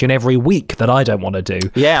profession every week that I don't want to do.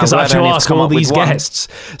 Yeah, because I have to ask all these guests.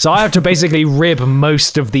 So I have to basically rib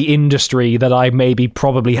most of the industry that I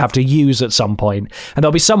probably have to use at some point. And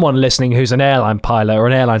there'll be someone listening who's an airline pilot or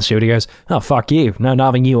an airline steward who goes, "Oh, fuck you. No, not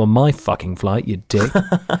having you on my fucking flight, you dick."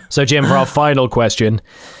 So Jim, for our final question,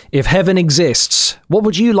 if heaven exists, what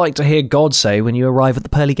would you like to hear God say when you arrive at the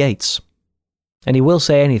pearly gates? And he will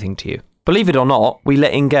say anything to you. Believe it or not, we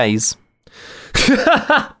let in gays.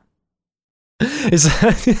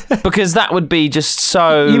 Because that would be just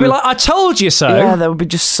so... You'd be like, I told you so. Yeah, that would be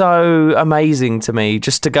just so amazing to me.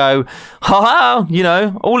 Just to go, ha,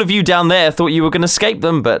 all of you down there thought you were going to escape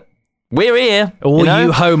them, but we're here. All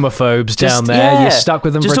you homophobes down there, you're stuck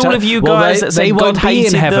with them just for all of you guys that say God be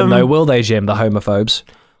in heaven, them. though, will they, Jim, the homophobes?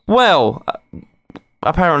 Well,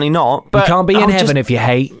 apparently not. But you can't be in heaven if you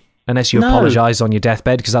hate, unless you apologise on your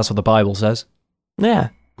deathbed, because that's what the Bible says. Yeah.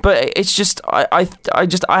 But it's just, I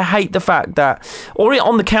hate the fact that, or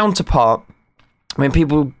on the counterpart, when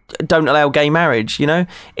people don't allow gay marriage,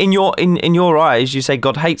 in your eyes, you say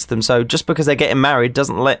God hates them. So just because they're getting married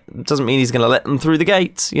doesn't mean he's going to let them through the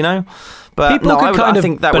gates, But people I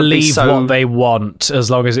think that believe would be what they want as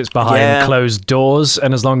long as it's behind closed doors,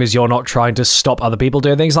 and as long as you're not trying to stop other people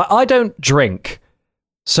doing things. Like, I don't drink,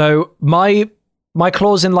 so my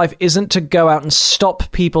clause in life isn't to go out and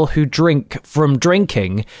stop people who drink from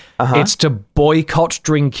drinking. It's to boycott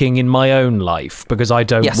drinking in my own life because I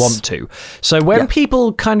don't want to. So when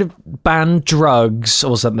people kind of ban drugs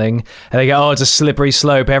or something, and they go, "Oh, it's a slippery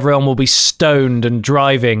slope. Everyone will be stoned and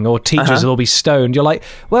driving, or teachers will be stoned." You're like,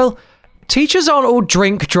 well, teachers aren't all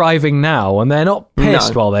drink driving now, and they're not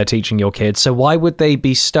pissed while they're teaching your kids, so why would they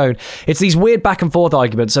be stoned? It's these weird back and forth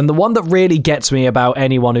arguments, and the one that really gets me about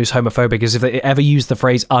anyone who's homophobic is if they ever use the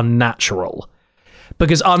phrase unnatural.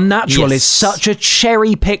 Because unnatural is such a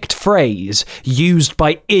cherry-picked phrase used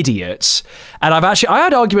by idiots. And I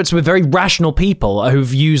had arguments with very rational people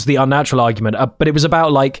who've used the unnatural argument, but it was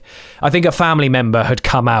about, like, I think a family member had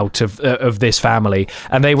come out of this family,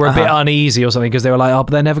 and they were a bit uneasy or something because they were like, "Oh,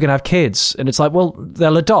 but they're never going to have kids." And it's like, well,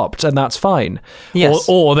 they'll adopt, and that's fine. Yes.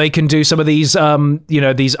 Or they can do some of these,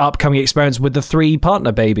 these upcoming experiments with the 3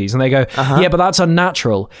 partner babies, and they go, "Yeah, but that's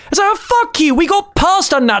unnatural." It's like, oh, fuck you, we got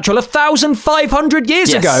past unnatural 1,500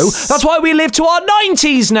 years ago. That's why we live to our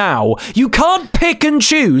 90s now. You can't pick and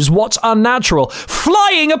choose what's unnatural.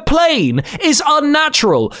 Flying a plane is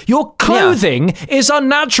unnatural. Your clothing is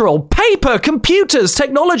unnatural. Paper, computers,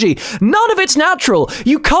 technology, none of it's natural.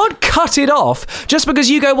 You can't cut it off just because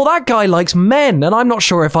you go, well, that guy likes men, and I'm not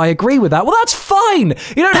sure if I agree with that. Well, that's fine.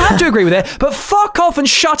 You don't have to agree with it, but fuck off and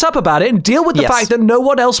shut up about it and deal with the fact that no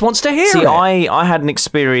one else wants to hear it. See, I had an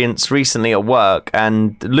experience recently at work,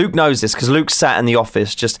 and Luke knows this because Luke sat in the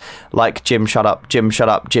office just like, "Jim, shut up, Jim, shut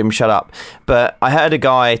up, Jim, shut up." But I heard a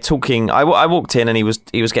guy talking. I walked in and he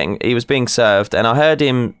was being served, and I heard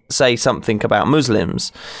him say something about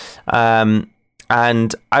Muslims, and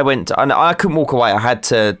I went and I couldn't walk away. I had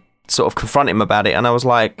to sort of confront him about it, and I was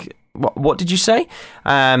like, "What did you say?"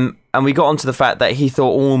 And we got onto the fact that he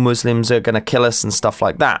thought all Muslims are going to kill us and stuff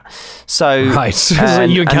like that. So, right. So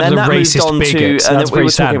you encountered a racist bigot. And then we were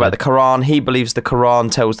talking about the Quran. He believes the Quran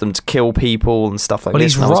tells them to kill people and stuff like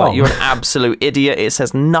this. He's and I was wrong. like, "You're an absolute idiot. It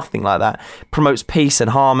says nothing like that. Promotes peace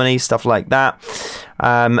and harmony, stuff like that."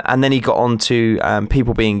 And then he got on to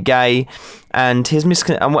people being gay, and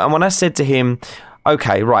and when I said to him,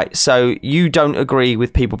 "Okay, right, so you don't agree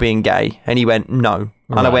with people being gay?" And he went, "No."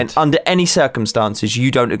 And I went, "Under any circumstances,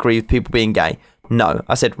 you don't agree with people being gay?" "No."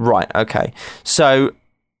 I said, "Right, okay. So,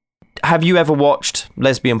 have you ever watched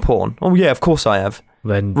lesbian porn?" "Oh, yeah, of course I have."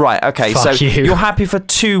 Then right, okay, so you're happy for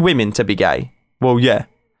 2 women to be gay? "Well, yeah."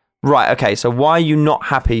 Right, okay, so why are you not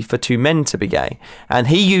happy for 2 men to be gay? And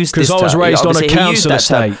he used this term. Because I was raised on a council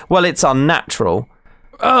estate. Well, it's unnatural.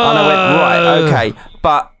 And I went, right, okay,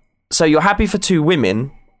 but so you're happy for 2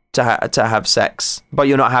 women to have sex, but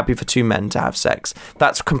you're not happy for 2 men to have sex.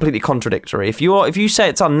 That's completely contradictory. If you say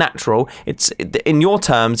it's unnatural, it's in your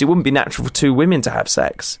terms, it wouldn't be natural for 2 women to have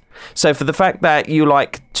sex. So for the fact that you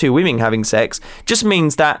like 2 women having sex just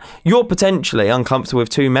means that you're potentially uncomfortable with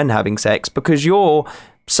 2 men having sex because you're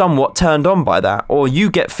somewhat turned on by that, or you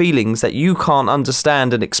get feelings that you can't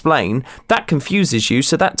understand and explain, that confuses you,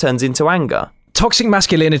 so that turns into anger. Toxic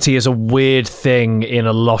masculinity is a weird thing in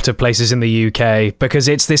a lot of places in the UK, because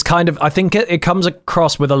it's this kind of, I think it comes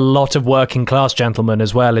across with a lot of working class gentlemen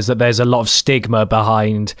as well, is that there's a lot of stigma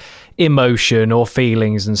behind emotion or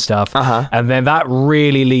feelings and stuff. And then that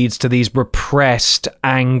really leads to these repressed,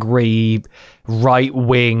 angry,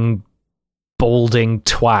 right-wing, balding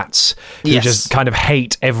twats who just kind of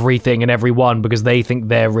hate everything and everyone because they think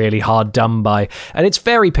they're really hard done by. And it's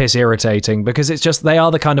very piss irritating, because it's just, they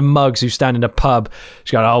are the kind of mugs who stand in a pub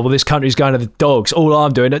just going, oh, well, this country's going to the dogs, all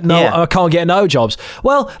I'm doing, I can't get no jobs.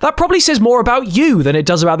 Well, that probably says more about you than it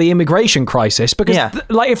does about the immigration crisis, because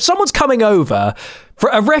like, if someone's coming over, for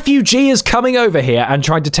a refugee is coming over here and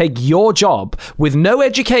trying to take your job with no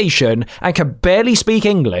education and can barely speak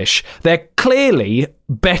English, they're clearly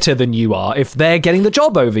better than you are if they're getting the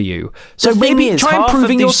job over you. So maybe try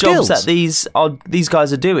improving your skills. Jobs that these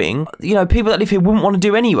guys are doing, people that live here wouldn't want to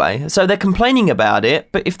do anyway. So they're complaining about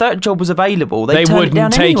it, but if that job was available, they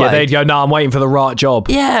wouldn't take it. They'd go, no, I'm waiting for the right job.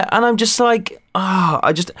 Yeah, and I'm just like,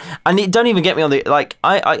 and it don't even get me on the, like,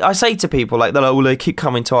 I say to people, like, they're like, well, they keep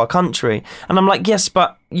coming to our country. And I'm like, yes,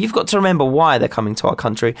 but you've got to remember why they're coming to our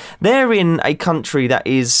country. They're in a country that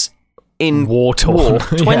is in war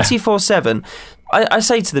 24/7. I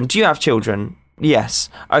say to them, do you have children? Yes.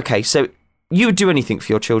 Okay, so you would do anything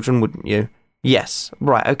for your children, wouldn't you? Yes.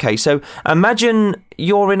 Right, okay, so imagine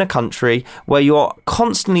you're in a country where you're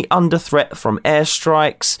constantly under threat from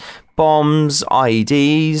airstrikes, bombs,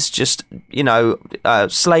 IEDs, just,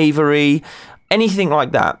 slavery, anything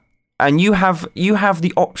like that. And you have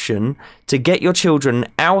the option to get your children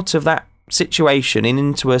out of that situation and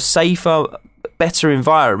into a safer, better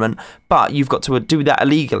environment, but you've got to do that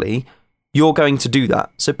illegally. You're going to do that.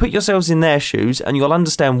 So put yourselves in their shoes and you'll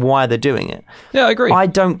understand why they're doing it. Yeah, I agree. I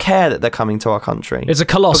don't care that they're coming to our country. It's a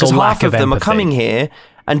colossal lack of empathy. Because half of them are coming here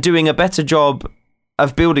and doing a better job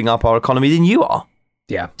of building up our economy than you are.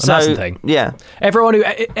 Yeah, and that's the thing. Yeah.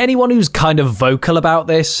 Anyone who's kind of vocal about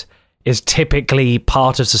this is typically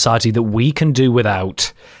part of society that we can do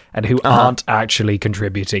without and who aren't actually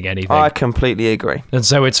contributing anything. I completely agree. And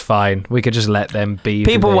so it's fine. We could just let them be.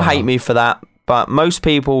 People will hate me for that, but most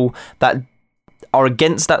people that are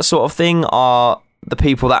against that sort of thing are the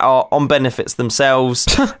people that are on benefits themselves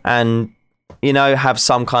and, have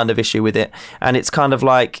some kind of issue with it. And it's kind of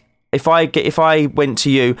like, if I went to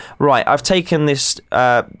you, right, I've taken this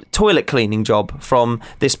toilet cleaning job from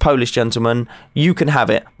this Polish gentleman, you can have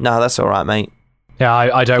it. No, that's all right, mate. Yeah,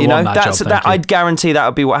 I don't want that job. I'd guarantee that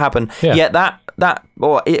would be what happened. Yeah, that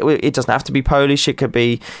or it doesn't have to be Polish. It could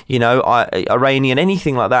be, Iranian,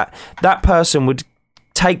 anything like that. That person would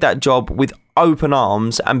take that job with open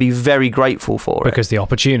arms and be very grateful for it. Because the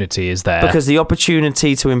opportunity is there. Because the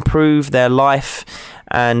opportunity to improve their life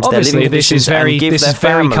and obviously, their living conditions this is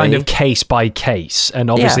very kind of case by case,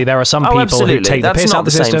 and obviously there are some people who take the piss out of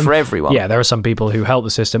the system. For everyone. Yeah, there are some people who help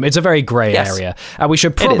the system. It's a very grey area, and we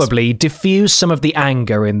should probably diffuse some of the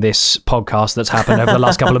anger in this podcast that's happened over the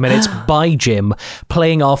last couple of minutes by Jim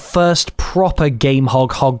playing our first proper Game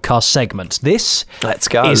Hogcast segment. This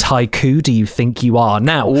is HAIKU Do You Think You Are?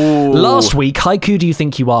 Now, last week, HAIKU Do You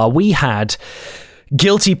Think You Are, we had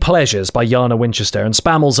Guilty Pleasures by Yana Winchester, and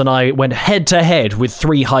Spammels and I went head-to-head with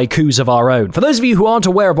 3 haikus of our own. For those of you who aren't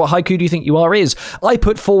aware of what HAIKU Do You Think You Are is, I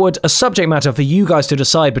put forward a subject matter for you guys to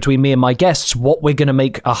decide between me and my guests what we're going to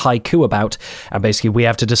make a haiku about, and basically we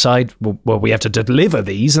have to decide, we have to deliver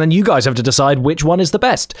these, and then you guys have to decide which one is the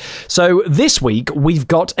best. So this week, we've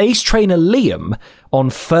got Ace Trainer Liam on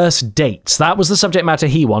first dates. That was the subject matter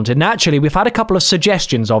he wanted. And actually, we've had a couple of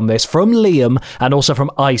suggestions on this from Liam and also from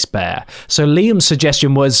Ice Bear. So Liam's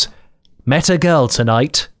suggestion was, met a girl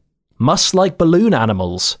tonight, must like balloon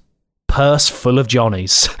animals, purse full of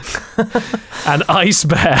Johnnies. And Ice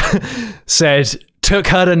Bear said, took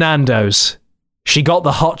her to Nando's. She got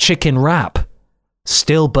the hot chicken wrap.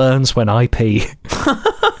 Still burns when I pee.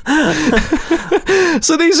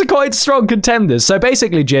 So these are quite strong contenders. So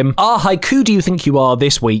basically, Jim, our haiku Do You Think You Are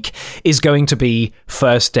this week is going to be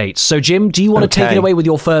first dates. So Jim, do you want to take it away with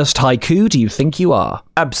your first haiku Do You Think You Are?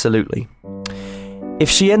 Absolutely. If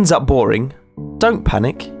she ends up boring, don't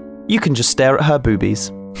panic. You can just stare at her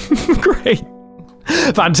boobies. Great.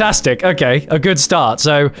 Fantastic. Okay, a good start.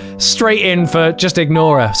 So straight in for just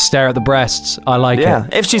ignore her, stare at the breasts. I like it. Yeah,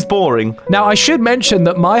 if she's boring. Now, I should mention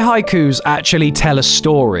that my haikus actually tell a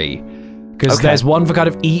story, because there's one for kind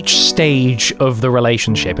of each stage of the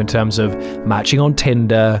relationship in terms of matching on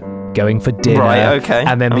Tinder, going for dinner,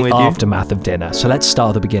 and then the aftermath of dinner. So let's start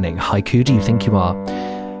at the beginning. Haiku Do You Think You Are?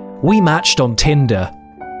 We matched on Tinder.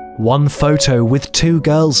 One photo with 2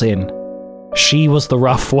 girls in. She was the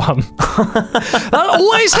rough one. That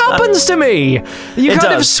always happens to me. You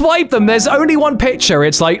kind of swipe them. There's only one picture.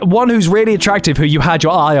 It's like one who's really attractive who you had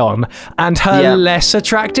your eye on and her less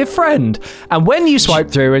attractive friend. And when you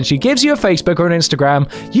swipe through and she gives you a Facebook or an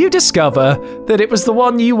Instagram, you discover that it was the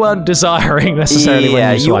one you weren't desiring necessarily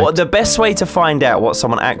when you swiped. The best way to find out what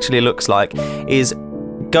someone actually looks like is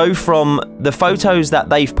go from the photos that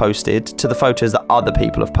they've posted to the photos that other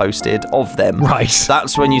people have posted of them. Right.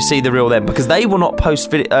 That's when you see the real them, because they will not post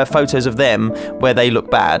photos of them where they look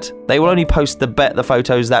bad. They will only post the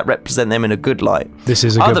photos that represent them in a good light. This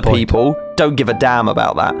is a good point. Other people don't give a damn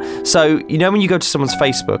about that. So, you know when you go to someone's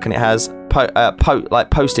Facebook and it has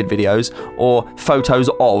posted videos or photos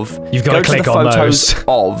of, you've got to click on photos those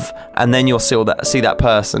of, and then you'll see that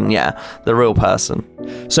person, the real person.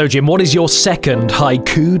 So Jim, what is your second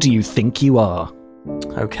haiku do you think you are?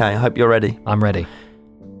 Okay, I hope you're ready. I'm ready.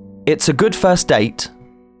 It's a good first date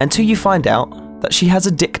until you find out that she has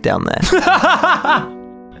a dick down there.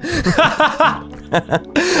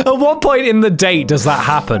 At what point in the date does that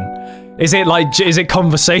happen? Is it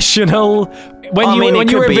conversational? When you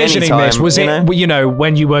were envisioning this, was it,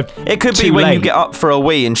 when you were It could be when you get up for a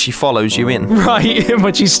wee and she follows you in. Right,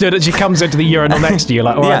 when she comes into the urinal next to you,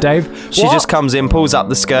 like, all right, Dave. She just comes in, pulls up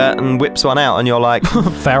the skirt and whips one out, and you're like,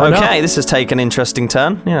 fair enough. Okay, this has taken an interesting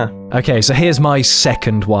turn. Yeah. Okay, so here's my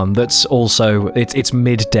second one that's also, it's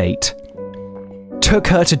mid-date. Took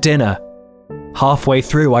her to dinner. Halfway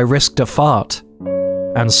through, I risked a fart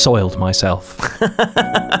and soiled myself.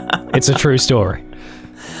 It's a true story.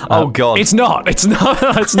 Oh God! It's not. I just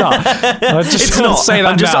it's not. Say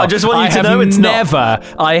that I just want you to know it's not.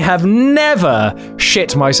 I have never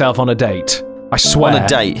shit myself on a date. I swear. On a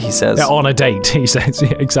date, he says. Yeah, on a date, he says.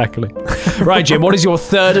 Yeah, exactly. Right, Jim. What is your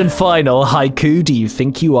third and final haiku? Do you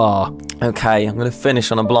think you are? Okay, I'm going to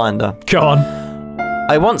finish on a blinder. Go on.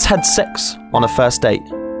 I once had sex on a first date,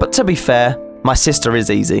 but to be fair, my sister is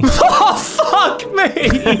easy. Oh, fuck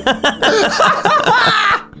me!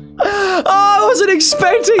 Oh, I wasn't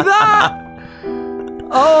expecting that!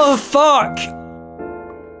 Oh, fuck!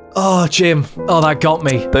 Oh, Jim. Oh, that got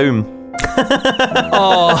me. Boom.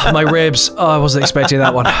 Oh, my ribs. Oh, I wasn't expecting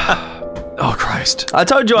that one. Oh, Christ. I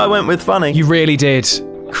told you I went with funny. You really did.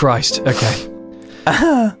 Christ. Okay.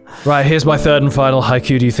 Right, here's my third and final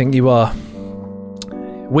haiku. Do you think you are?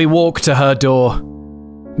 We walk to her door.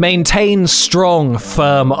 Maintain strong,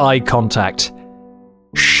 firm eye contact.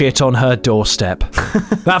 Shit on her doorstep.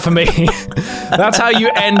 That for me. That's how you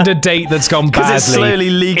end a date that's gone badly. Because it's slowly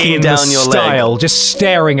leaking down your leg. Just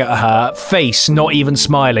staring at her face, not even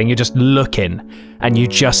smiling. You're just looking, and you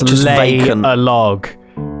just lay vacant. A log.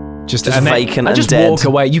 Just vacant and just dead. Walk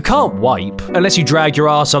away. You can't wipe unless you drag your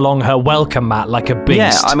ass along her welcome mat like a beast.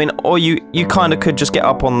 Yeah, I mean, or you kind of could just get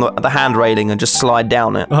up on the hand railing and just slide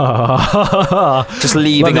down it. Just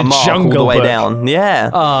leaving like a mark all the way down.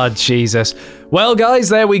 Yeah. Oh, Jesus. Well, guys,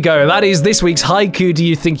 there we go. That is this week's Haiku Do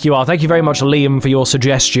You Think You Are? Thank you very much, Liam, for your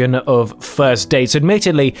suggestion of first dates.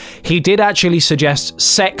 Admittedly, he did actually suggest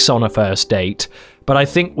sex on a first date, but I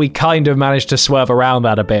think we kind of managed to swerve around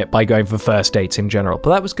that a bit by going for first dates in general.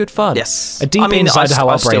 But that was good fun. Yes. A deep insight to how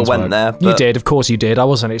our brains went work. there. But... You did, of course you did. I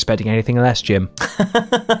wasn't expecting anything less, Jim.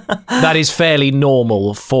 That is fairly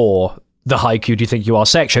normal for the Haiku Do You Think You Are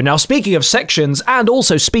section. Now, speaking of sections, and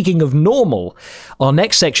also speaking of normal, our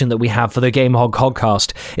next section that we have for the Game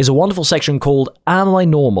Hogcast is a wonderful section called Am I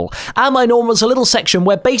Normal? Am I Normal is a little section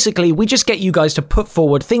where basically we just get you guys to put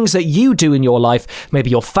forward things that you do in your life.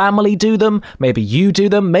 Maybe your family do them, maybe you do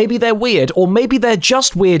them, maybe they're weird, or maybe they're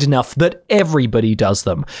just weird enough that everybody does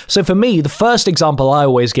them. So for me, the first example I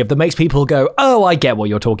always give that makes people go, oh, I get what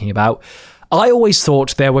you're talking about. I always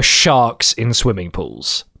thought there were sharks in swimming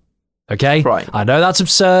pools. Okay? Right. I know that's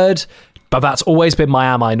absurd, but that's always been my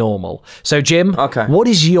Am I Normal? So, Jim, what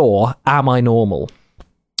is your Am I Normal?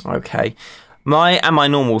 Okay. My Am I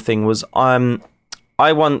Normal thing was, I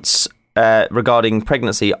once, regarding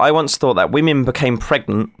pregnancy, I once thought that women became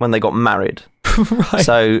pregnant when they got married. Right.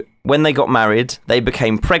 So, when they got married, they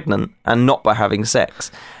became pregnant and not by having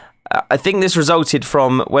sex. I think this resulted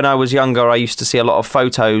from when I was younger, I used to see a lot of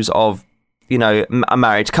photos of, a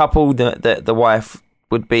married couple, the wife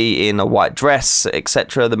would be in a white dress,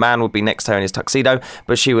 etc. The man would be next to her in his tuxedo,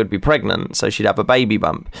 but she would be pregnant, so she'd have a baby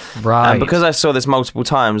bump. Right. And because I saw this multiple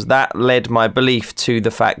times, that led my belief to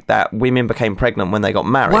the fact that women became pregnant when they got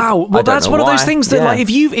married. Wow, well, that's one of those things that, like, if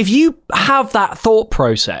you have that thought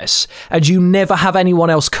process and you never have anyone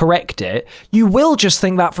else correct it, you will just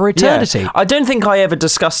think that for eternity. Yeah. I don't think I ever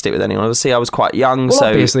discussed it with anyone. Obviously, I was quite young, well, so...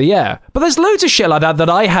 obviously, yeah. But there's loads of shit like that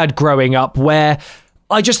I had growing up where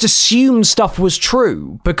I just assumed stuff was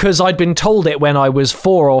true because I'd been told it when I was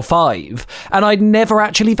 4 or 5, and I'd never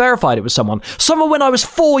actually verified it with someone. When I was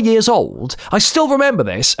 4 years old, I still remember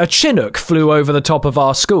this, a Chinook flew over the top of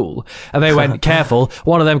our school, and they went, careful,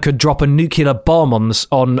 one of them could drop a nuclear bomb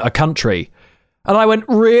on a country. And I went,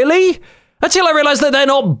 really? Until I realised that they're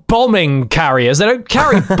not bombing carriers. They don't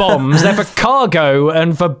carry bombs. They're for cargo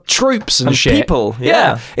and for troops and shit. People,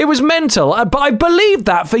 yeah. It was mental. But I believed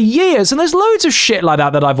that for years. And there's loads of shit like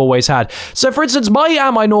that I've always had. So, for instance, my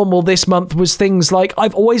Am I Normal this month was things like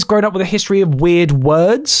I've always grown up with a history of weird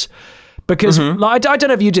words. Because, like, I don't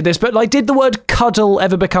know if you did this, but, like, did the word cuddle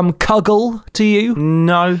ever become cuggle to you?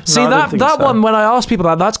 No. See, that so. one, when I ask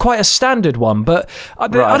people that's quite a standard one. But, I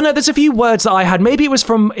don't know, there's a few words that I had. Maybe it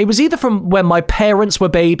was either from when my parents were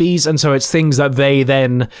babies, and so it's things that they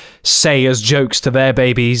then say as jokes to their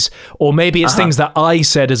babies. Or maybe it's things that I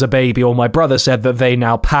said as a baby, or my brother said that they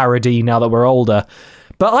now parody now that we're older.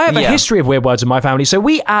 But I have a history of weird words in my family, so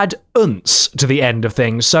we add unts to the end of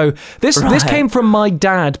things. So this came from my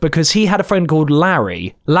dad because he had a friend called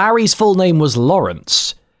Larry. Larry's full name was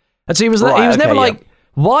Lawrence. And so he was never like,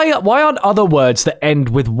 why aren't other words that end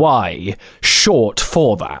with Y short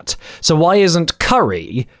for that? So why isn't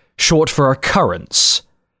curry short for occurrence?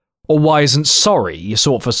 Or why isn't sorry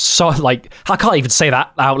short for, like, I can't even say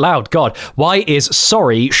that out loud, God. Why is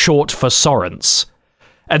sorry short for Sorrence?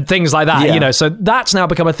 And things like that, you know. So that's now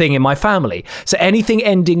become a thing in my family. So anything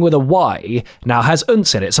ending with a Y now has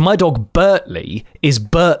unts in it. So my dog Bertley is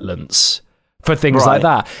Bertlance for things like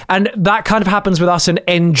that. And that kind of happens with us in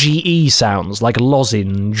NGE sounds, like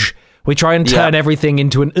lozenge. We try and turn everything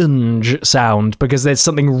into an unge sound because there's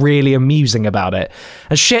something really amusing about it.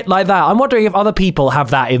 And shit like that. I'm wondering if other people have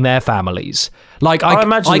that in their families. Like, I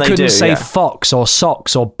couldn't say fox or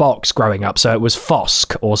socks or box growing up, so it was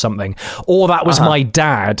fosk or something. Or that was my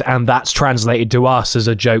dad, and that's translated to us as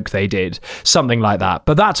a joke they did. Something like that.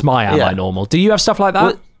 But that's my Am I Normal. Do you have stuff like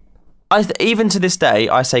that? Well, even to this day,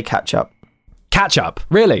 I say catch up. Catch up,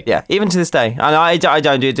 really? Yeah, even to this day. And I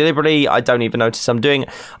don't do it deliberately. I don't even notice I'm doing it.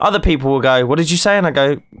 Other people will go, what did you say? And I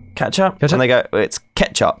go, catch up. And they go, it's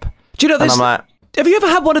ketchup. Do you know this? And I'm like, have you ever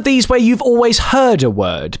had one of these where you've always heard a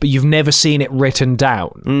word, but you've never seen it written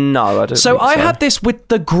down? No, I don't. So I had this with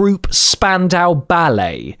the group Spandau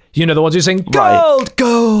Ballet. You know, the ones who sing, gold,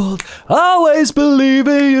 gold, always believe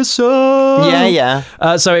in your soul. Yeah.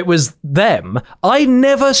 So it was them. I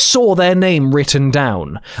never saw their name written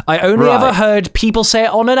down. I only ever heard people say it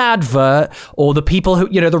on an advert, or the people who,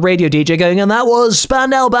 you know, the radio DJ going, and that was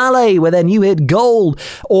Spandau Ballet, where then you hit gold.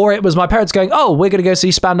 Or it was my parents going, oh, we're going to go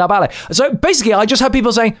see Spandau Ballet. So basically, I just had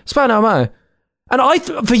people saying, Spandau Ballet. And I,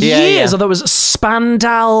 for years, I thought it was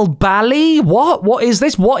Spandau Ballet. What is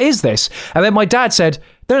this? What is this? And then my dad said,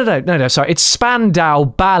 no, sorry. It's Spandau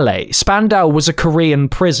Ballet. Spandau was a Korean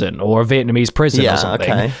prison or a Vietnamese prison or something.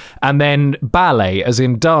 Okay. And then ballet, as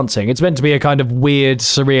in dancing. It's meant to be a kind of weird,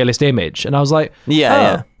 surrealist image. And I was like,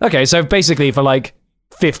 okay, so basically for like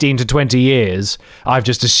 15 to 20 years, I've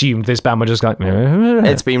just assumed this band were just like...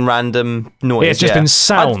 It's been random noise. It's just been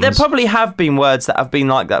sounds. There probably have been words that have been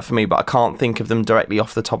like that for me, but I can't think of them directly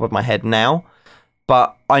off the top of my head now.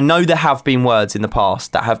 But I know there have been words in the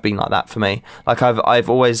past that have been like that for me. Like I've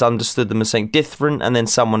always understood them as saying different, and then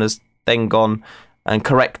someone has then gone and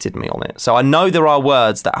corrected me on it. So I know there are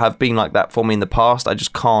words that have been like that for me in the past. I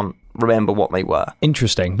just can't remember what they were.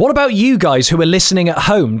 Interesting. What about you guys who are listening at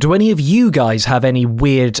home? Do any of you guys have any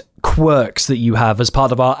weird quirks that you have as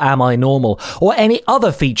part of our Am I Normal, or any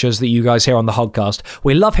other features that you guys hear on the Hogcast?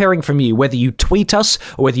 We love hearing from you, whether you tweet us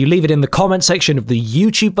or whether you leave it in the comment section of the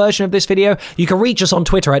YouTube version of this video. You can reach us on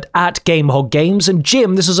Twitter at GameHogGames. And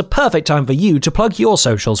Jim, this is a perfect time for you to plug your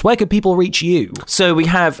socials. Where can people reach you? So we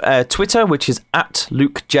have Twitter, which is at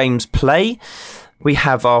LukeJamesPlay. We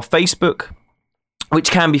have our Facebook,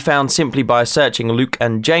 which can be found simply by searching Luke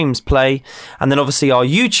and James Play. And then obviously our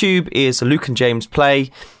YouTube is Luke and James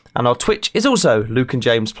Play. And our Twitch is also Luke and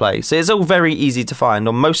James Play. So it's all very easy to find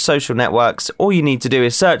on most social networks. All you need to do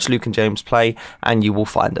is search Luke and James Play and you will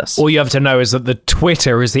find us. All you have to know is that the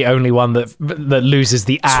Twitter is the only one that loses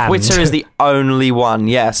the and. Twitter is the only one,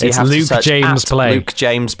 yes. It's Luke James Play. Luke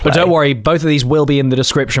James Play. But don't worry, both of these will be in the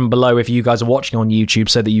description below if you guys are watching on YouTube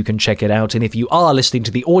so that you can check it out. And if you are listening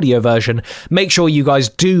to the audio version, make sure you guys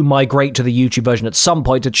do migrate to the YouTube version at some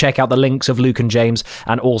point to check out the links of Luke and James,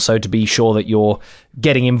 and also to be sure that you're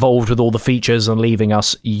getting involved with all the features and leaving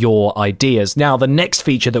us your ideas. Now, the next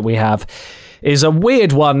feature that we have is a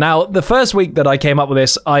weird one. Now, the first week that I came up with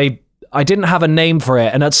this, I I didn't have a name for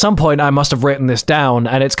it, and at some point I must have written this down,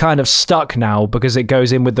 and it's kind of stuck now because it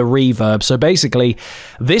goes in with the reverb. So basically,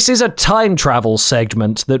 this is a time travel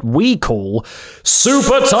segment that we call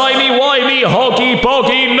Super Timey Wimey Hoggy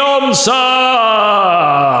Boggy Nonsense.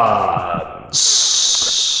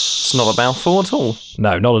 It's not a mouthful at all.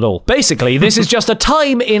 No, not at all. Basically, this is just a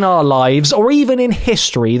time in our lives, or even in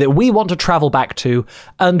history, that we want to travel back to,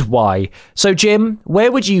 and why. So, Jim,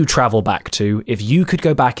 where would you travel back to if you could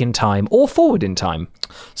go back in time or forward in time?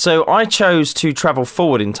 So I chose to travel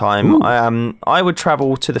forward in time. I would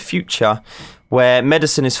travel to the future, where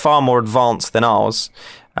medicine is far more advanced than ours.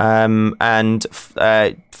 And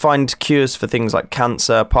find cures for things like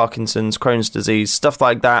cancer, Parkinson's, Crohn's disease, stuff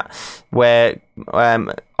like that, where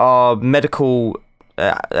our medical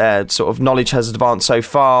sort of knowledge has advanced so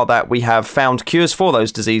far that we have found cures for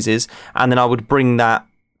those diseases, and then I would bring that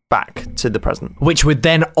back to the present. Which would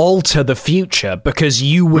then alter the future, because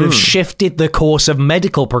you would have shifted the course of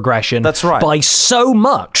medical progression by so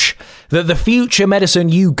much that the future medicine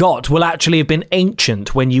you got will actually have been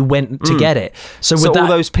ancient when you went to get it. So all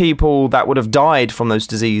those people that would have died from those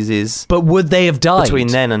diseases... But would they have died? Between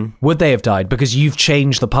then and... Would they have died? Because you've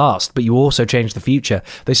changed the past, but you also changed the future.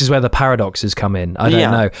 This is where the paradoxes come in. I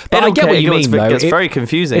don't know. But I get what you mean, though. It's very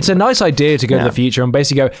confusing. It's a nice idea to go to the future and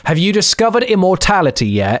basically go, have you discovered immortality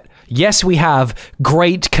yet? Yes, we have.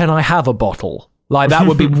 Great, can I have a bottle? Like, that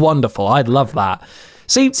would be wonderful. I'd love that.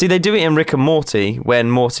 See, they do it in Rick and Morty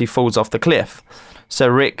when Morty falls off the cliff. So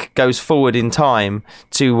Rick goes forward in time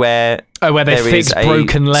to where they fix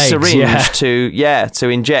broken legs, syringe to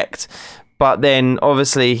inject. But then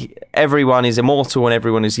obviously everyone is immortal and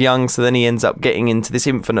everyone is young. So then he ends up getting into this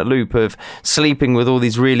infinite loop of sleeping with all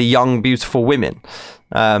these really young, beautiful women.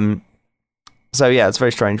 So yeah, it's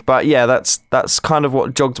very strange, but yeah, that's kind of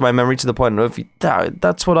what jogged my memory to the point of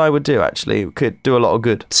that's what I would do. Actually, it could do a lot of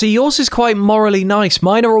good. See, yours is quite morally nice.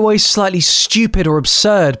 Mine are always slightly stupid or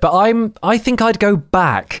absurd, but I think I'd go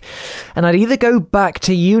back, and I'd either go back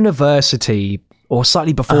to university or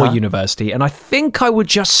slightly before university, and I think I would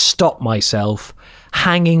just stop myself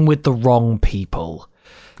hanging with the wrong people,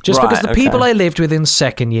 just because the people I lived with in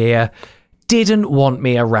second year didn't want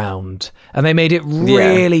me around, and they made it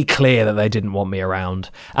really clear that they didn't want me around,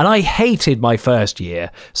 and I hated my first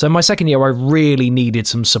year. So my second year I really needed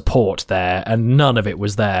some support there, and none of it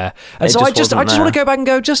was there, and so I just want to go back and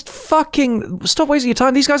go, just fucking stop wasting your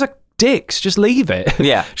time. These guys are dicks, just leave it.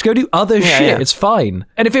 Just go do other shit. It's fine.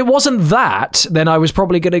 And if it wasn't that, then I was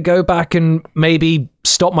probably going to go back and maybe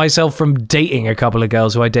stop myself from dating a couple of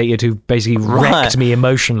girls who I dated who basically wrecked me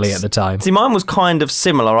emotionally at the time. See, mine was kind of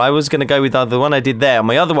similar. I was going to go with the one I did there.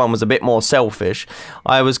 My other one was a bit more selfish.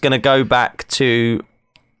 I was going to go back to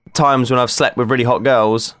times when I've slept with really hot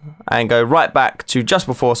girls and go right back to just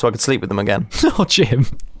before so I could sleep with them again. Oh, Jim.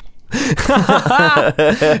 Isn't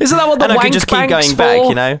that what the and wank I could just keep going back,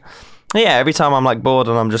 you know? Yeah, every time I'm like bored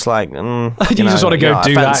and I'm just like, you just want to go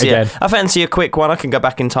do that again. I fancy a quick one. I can go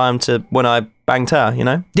back in time to when I banged her, you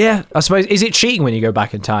know? Yeah, I suppose. Is it cheating when you go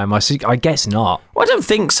back in time? I guess not. Well, I don't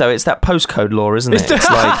think so. It's that postcode law, isn't it? It's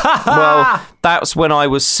like, well, that's when I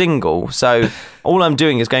was single. So all I'm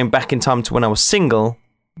doing is going back in time to when I was single.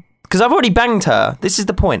 Because I've already banged her. This is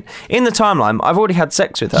the point. In the timeline, I've already had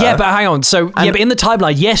sex with her. Yeah, but hang on. So, but in the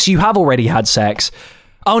timeline, yes, you have already had sex.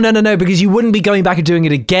 Oh, no, because you wouldn't be going back and doing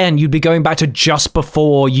it again. You'd be going back to just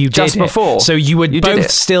before you did it. Just before. So you would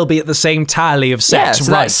both still be at the same tally of sex,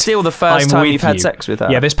 so right? That's still the first time you've had sex with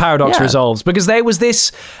her. Yeah, this paradox resolves. Because there was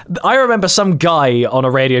this... I remember some guy on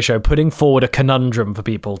a radio show putting forward a conundrum for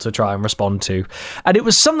people to try and respond to. And it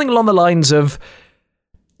was something along the lines of,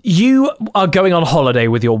 you are going on holiday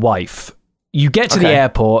with your wife. You get to the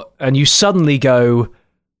airport and you suddenly go,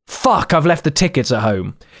 fuck, I've left the tickets at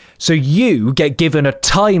home. So you get given a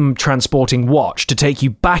time transporting watch to take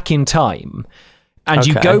you back in time, and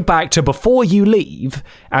you go back to before you leave,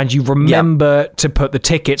 and you remember to put the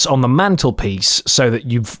tickets on the mantelpiece so that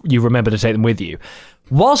you remember to take them with you.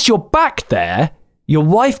 Whilst you're back there, your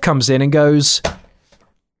wife comes in and goes,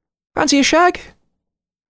 fancy a shag?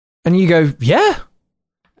 And you go, yeah.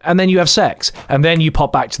 And then you have sex, and then you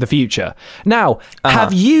pop back to the future. Now,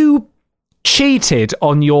 have you cheated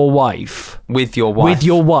on your wife? With your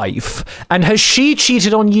wife. And has she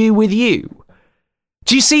cheated on you with you?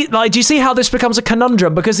 Do you see how this becomes a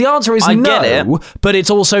conundrum? Because the answer is no, but it's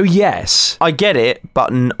also yes. I get it,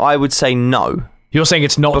 but I would say no. You're saying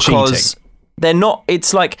it's not cheating? Because they're not,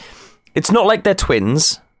 it's not like they're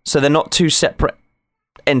twins, so they're not two separate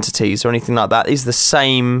entities or anything like that. It's the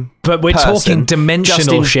same But we're person, talking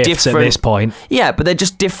dimensional shifts at this point. Yeah, but they're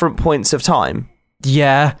just different points of time.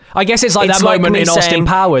 Yeah. I guess it's like that moment in Austin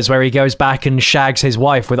Powers where he goes back and shags his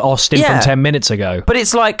wife with Austin from 10 minutes ago. But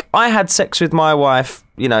it's like, I had sex with my wife,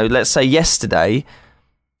 let's say yesterday.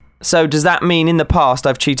 So does that mean in the past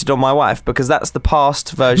I've cheated on my wife? Because that's the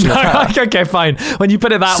past version of her. Okay, fine. When you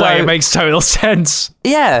put it that way, it makes total sense.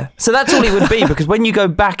 Yeah. So that's all it would be, because when you go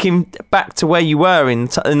back to where you were in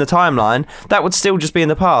the timeline, that would still just be in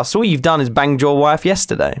the past. So all you've done is banged your wife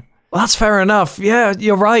yesterday. Well, that's fair enough. Yeah,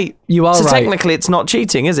 you're right. You are right. So technically it's not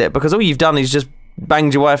cheating, is it? Because all you've done is just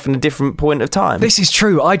banged your wife in a different point of time. This is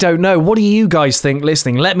true. I don't know. What do you guys think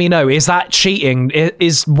listening? Let me know. Is that cheating?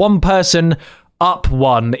 Is one person up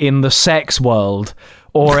one in the sex world,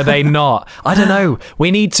 or are they not? I don't know. We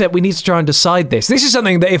need to try and decide this. This is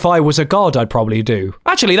something that if I was a god, I'd probably do.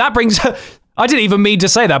 Actually, that brings... I didn't even mean to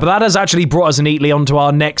say that, but that has actually brought us neatly onto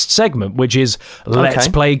our next segment, which is Let's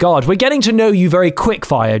Play God. We're getting to know you very quick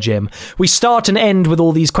fire, Jim. We start and end with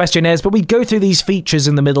all these questionnaires, but we go through these features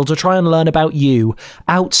in the middle to try and learn about you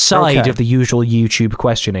outside of the usual YouTube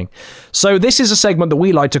questioning. So this is a segment that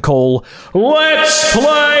we like to call Let's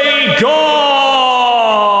Play God!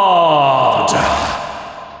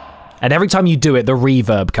 And every time you do it, the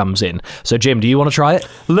reverb comes in. So Jim, do you want to try it?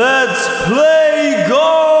 Let's Play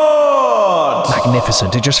God!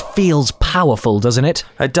 Magnificent. It just feels powerful, doesn't it?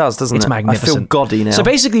 It does, doesn't it? It's magnificent. I feel gaudy now. So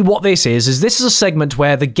basically what this is a segment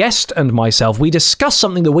where the guest and myself, we discuss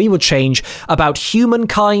something that we would change about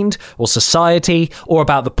humankind or society or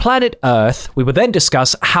about the planet Earth. We would then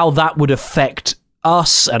discuss how that would affect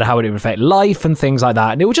us and how it would affect life and things like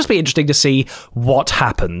that. And it would just be interesting to see what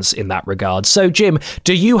happens in that regard. So, Jim,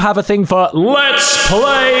 do you have a thing for Let's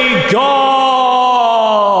Play God?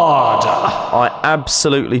 I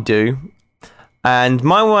absolutely do. And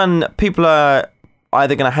my one, people are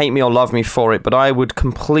either going to hate me or love me for it, but I would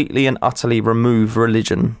completely and utterly remove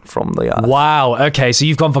religion from the earth. Wow. Okay, so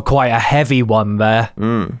you've gone for quite a heavy one there.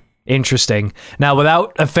 Interesting. Now,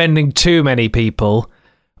 without offending too many people,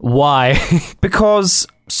 why? Because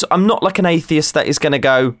I'm not like an atheist that is going to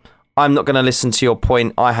go, I'm not going to listen to your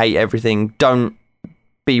point, I hate everything, don't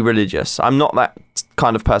be religious. I'm not that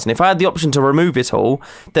kind of person. If I had the option to remove it all,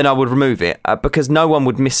 then I would remove it, because no one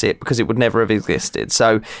would miss it, because it would never have existed.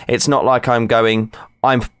 So it's not like I'm going,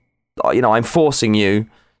 I'm forcing you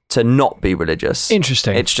to not be religious.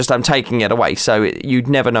 Interesting. It's just I'm taking it away, so you'd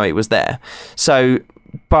never know it was there. So,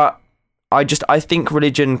 but I think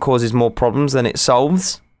religion causes more problems than it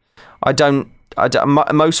solves.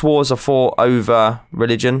 Most wars are fought over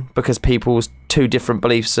religion because people's two different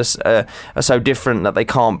beliefs are so different that they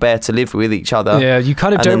can't bear to live with each other. Yeah, you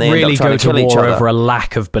kind of don't really go to war over a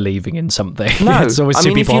lack of believing in something. No, it's always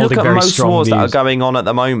two people holding very strong wars views. that are going on at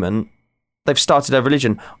the moment, they've started over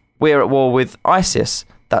religion. We're at war with ISIS.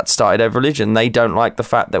 That started over religion. They don't like the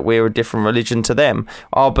fact that we're a different religion to them.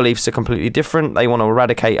 Our beliefs are completely different. They want to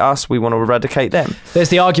eradicate us. We want to eradicate them. There's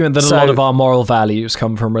the argument that a lot of our moral values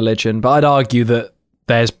come from religion, but I'd argue that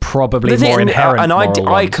there's probably more inherent moral ones.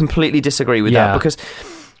 I completely disagree with that, because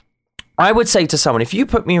I would say to someone, if you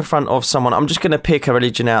put me in front of someone, I'm just going to pick a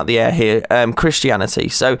religion out of the air here, Christianity.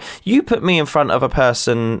 So you put me in front of a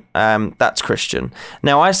person that's Christian.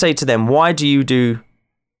 Now I say to them, why do you do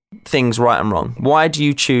things right and wrong? Why do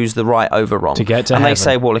you choose the right over wrong? To get to heaven. And they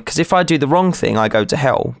say, well, because if I do the wrong thing, I go to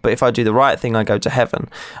hell. But if I do the right thing, I go to heaven.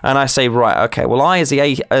 And I say, right, okay, well, I as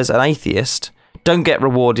an atheist don't get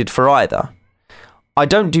rewarded for either. I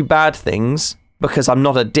don't do bad things because I'm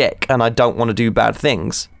not a dick and I don't want to do bad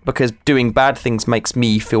things, because doing bad things makes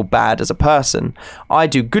me feel bad as a person. I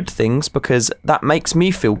do good things because that makes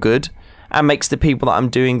me feel good and makes the people that I'm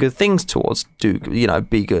doing good things towards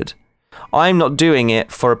be good. I'm not doing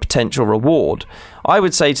it for a potential reward. I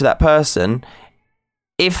would say to that person,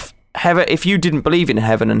 if you didn't believe in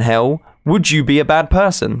heaven and hell, would you be a bad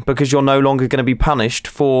person because you're no longer going to be punished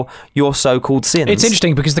for your so-called sins? It's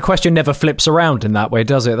interesting because the question never flips around in that way,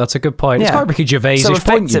 does it? That's a good point. Yeah. It's quite Ricky Gervais'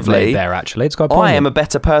 point you've made there, actually. It's quite poignant. I am a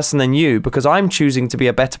better person than you because I'm choosing to be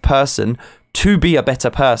a better person to be a better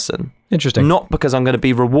person. Interesting. Not because I'm going to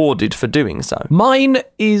be rewarded for doing so. Mine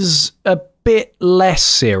is a bit less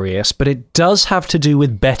serious, but it does have to do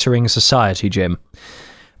with bettering society, Jim.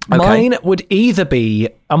 Okay. Mine would either be,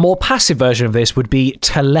 a more passive version of this would be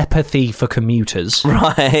telepathy for commuters.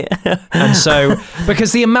 Right. And so,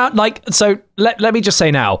 because the amount, let me just say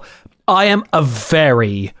now, I am a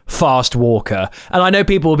very fast walker. And I know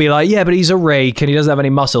people will be like, yeah, but he's a rake and he doesn't have any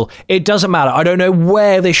muscle. It doesn't matter. I don't know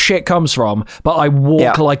where this shit comes from, but I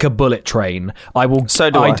walk like a bullet train. I will. So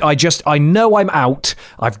do I. I know I'm out.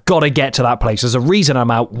 I've got to get to that place. There's a reason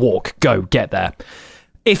I'm out. Walk. Go. Get there.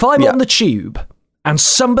 If I'm on the tube and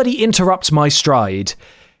somebody interrupts my stride,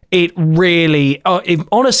 it really, it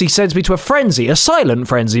honestly sends me to a frenzy, a silent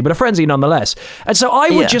frenzy, but a frenzy nonetheless. And so I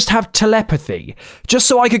would just have telepathy, just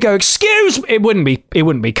so I could go, excuse me. It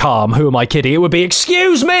wouldn't be calm. Who am I kidding? It would be,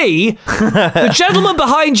 excuse me. The gentleman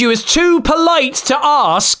behind you is too polite to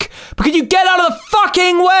ask, but could you get out of the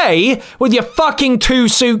fucking way with your fucking 2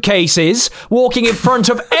 suitcases, walking in front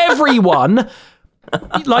of everyone?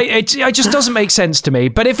 Like, it just doesn't make sense to me.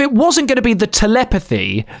 But if it wasn't going to be the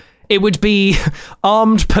telepathy, it would be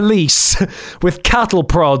armed police with cattle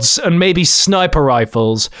prods and maybe sniper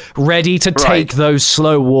rifles ready to take those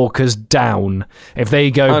slow walkers down if they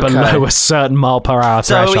go below a certain mile per hour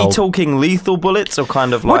threshold. So are we talking lethal bullets or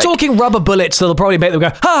kind of like... We're talking rubber bullets that'll probably make them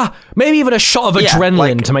go, maybe even a shot of adrenaline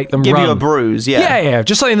like, to make them give run. You a bruise, Yeah,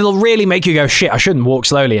 just something that'll really make you go, shit, I shouldn't walk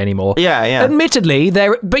slowly anymore. Yeah. Admittedly,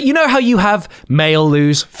 but you know how you have male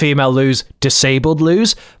lose, female lose, disabled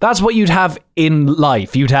lose? That's what you'd have in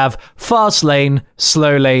life. You'd have fast lane,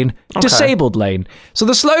 slow lane, disabled lane. So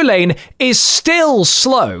the slow lane is still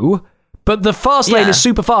slow, but the fast lane is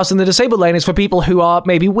super fast, and the disabled lane is for people who are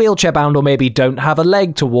maybe wheelchair bound or maybe don't have a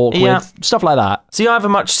leg to walk with, stuff like that. So you have a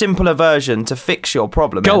much simpler version to fix your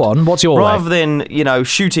problem. Go on, what's your way? Rather than,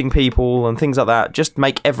 shooting people and things like that, just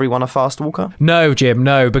make everyone a fast walker? No, Jim,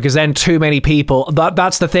 no, because then too many people...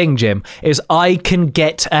 That's the thing, Jim, is I can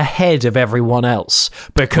get ahead of everyone else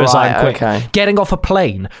because I'm quick. Okay. Getting off a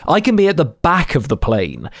plane, I can be at the back of the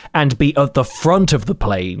plane and be at the front of the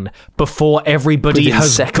plane before everybody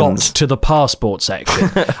has got to the passport section.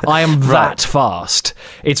 I am that fast.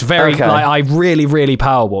 It's very... I really, really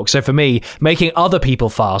power walk. So for me, making other people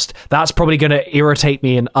fast, that's probably going to irritate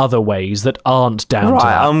me in other ways that aren't down to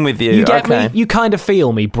that. I'm with you. You get me? You kind of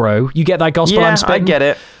feel me, bro. You get that gospel I'm spitting?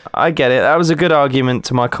 I get it. That was a good argument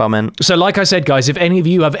to my comment. So like I said, guys, if any of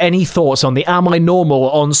you have any thoughts on the Am I Normal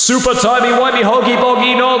on super timey-wimey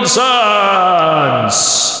hoggy-boggy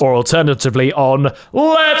nonsense, or alternatively on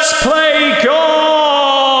Let's Play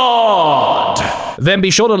God, then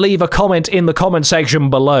be sure to leave a comment in the comment section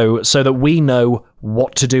below so that we know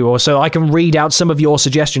what to do, or so I can read out some of your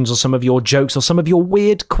suggestions or some of your jokes or some of your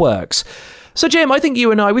weird quirks. So, Jim, I think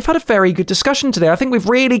you and I, we've had a very good discussion today. I think we've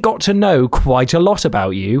really got to know quite a lot about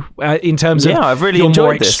you in terms of I've really your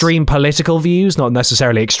more this. extreme political views. Not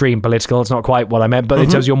necessarily extreme political, it's not quite what I meant, but in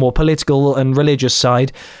terms of your more political and religious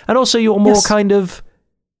side, and also your more kind of,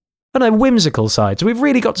 I don't know, whimsical side. So we've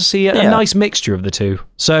really got to see a nice mixture of the two.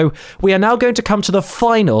 So we are now going to come to the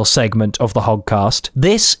final segment of the Hogcast.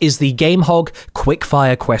 This is the Game Hog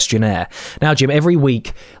Quickfire Questionnaire. Now, Jim, every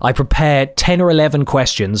week I prepare 10 or 11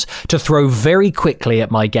 questions to throw very quickly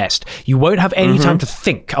at my guest. You won't have any time to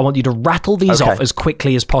think. I want you to rattle these off as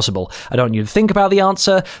quickly as possible. I don't want you to think about the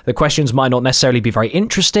answer. The questions might not necessarily be very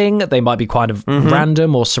interesting. They might be kind of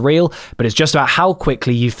random or surreal, but it's just about how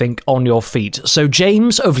quickly you think on your feet. So,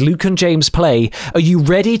 James of Luke and James Play, are you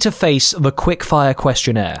ready to face the Quickfire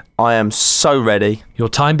Questionnaire? I am so ready. Your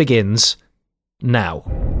time begins now.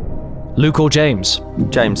 Luke or James?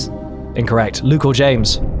 James. Incorrect. Luke or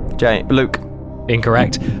James? Luke.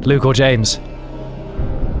 Incorrect. Luke or James?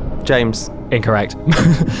 James. Incorrect.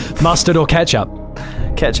 Mustard or ketchup?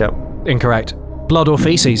 Ketchup. Incorrect. Blood or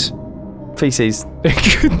feces? Feces.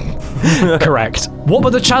 Correct. What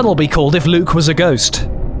would the channel be called if Luke was a ghost?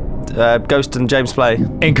 Ghost and James Play.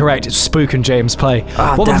 Incorrect. It's Spook and James Play.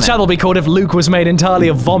 Oh, what would the channel be called if Luke was made entirely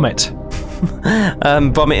of vomit?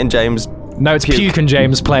 Vomit and James. No, it's Puke and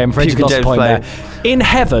James Play. I'm afraid you lost a point there. In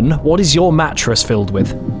heaven, what is your mattress filled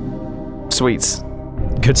with? Sweets.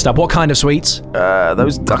 Good stuff. What kind of sweets?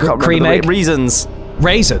 Those I can't remember. Cream egg? Raisins.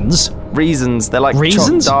 Raisins? Raisins. They're like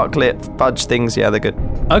dark lit fudge things. Yeah, they're good.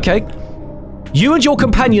 Okay. You and your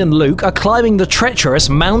companion Luke are climbing the treacherous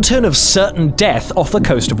Mountain of Certain Death off the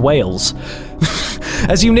coast of Wales.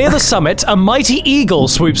 As you near the summit, a mighty eagle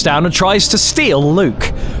swoops down and tries to steal Luke.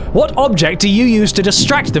 What object do you use to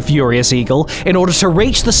distract the furious eagle in order to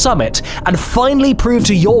reach the summit and finally prove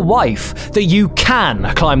to your wife that you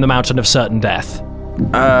can climb the Mountain of Certain Death?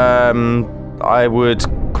 I would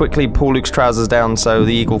quickly pull Luke's trousers down so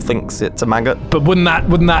the eagle thinks it's a maggot. But wouldn't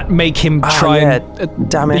that make him try and...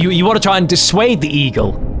 damn it. You want to try and dissuade the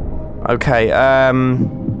eagle. Okay,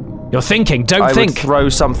 You're thinking, don't I think. would throw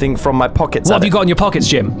something from my pockets What have you got in your pockets,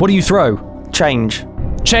 Jim? What do you throw? Change.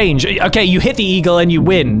 Okay, you hit the eagle and you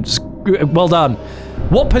win. Well done.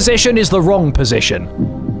 What position is the wrong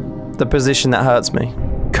position? The position that hurts me.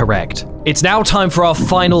 Correct. It's now time for our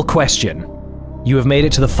final question. You have made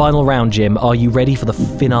it to the final round, Jim. Are you ready for the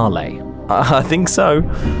finale? I think so.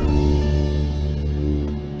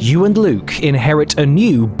 You and Luke inherit a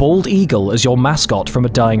new bald eagle as your mascot from a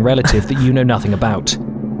dying relative that you know nothing about.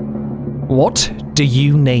 What do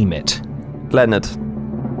you name it? Leonard.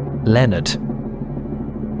 Leonard.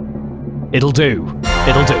 It'll do.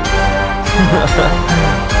 It'll do.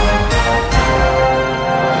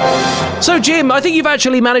 So, Jim, I think you've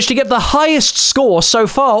actually managed to get the highest score so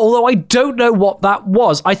far, although I don't know what that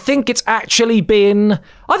was. I think it's actually been...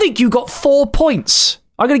 I think you got 4 points.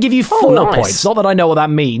 I'm going to give you 4 points. Not that I know what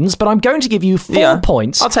that means, but I'm going to give you 4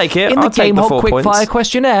 points. I'll take it. In the Game Hog Quickfire points.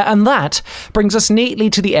 Questionnaire. And that brings us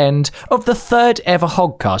neatly to the end of the third ever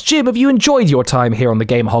Hogcast. Jim, have you enjoyed your time here on the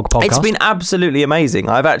Game Hog podcast? It's been absolutely amazing.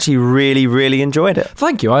 I've actually really, really enjoyed it.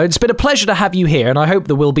 Thank you. It's been a pleasure to have you here, and I hope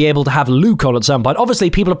that we'll be able to have Luke on at some point.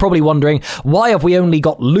 Obviously, people are probably wondering, why have we only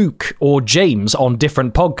got Luke or James on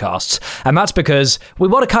different podcasts? And that's because we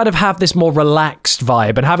want to kind of have this more relaxed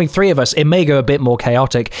vibe, and having 3 of us, it may go a bit more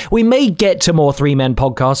chaotic. We may get to more 3-men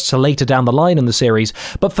podcasts later down the line in the series,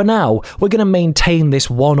 but for now, we're going to maintain this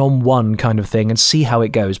one-on-one kind of thing and see how it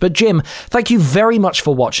goes. But Jim, thank you very much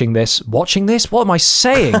for watching this. Watching this? What am I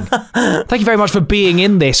saying? Thank you very much for being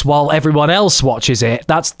in this while everyone else watches it.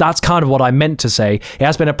 That's kind of what I meant to say. It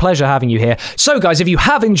has been a pleasure having you here. So guys, if you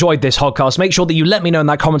have enjoyed this Hogcast, make sure that you let me know in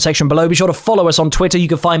that comment section below. Be sure to follow us on Twitter. You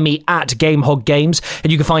can find me at GameHogGames,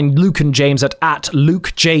 and you can find Luke and James at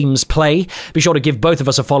LukeJamesPlay. Be sure to give both of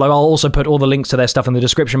us a follow. I'll also put all the links to their stuff in the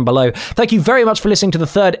description below. Thank you very much for listening to the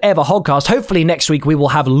third ever Hogcast. Hopefully next week we will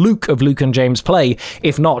have Luke of Luke and James Play.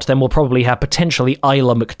 If not, then we'll probably have potentially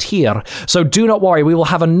Isla McTeer. So do not worry, we will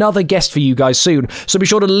have another guest for you guys soon. So be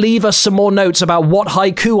sure to leave us some more notes about what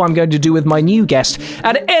haiku I'm going to do with my new guest,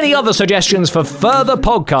 and any other suggestions for further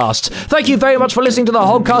podcasts. Thank you very much for listening to the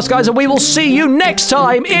Hogcast, guys, and we will see you next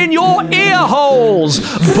time in your ear holes.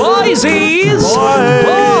 Bye, Z's! Bye!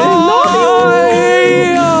 Bye.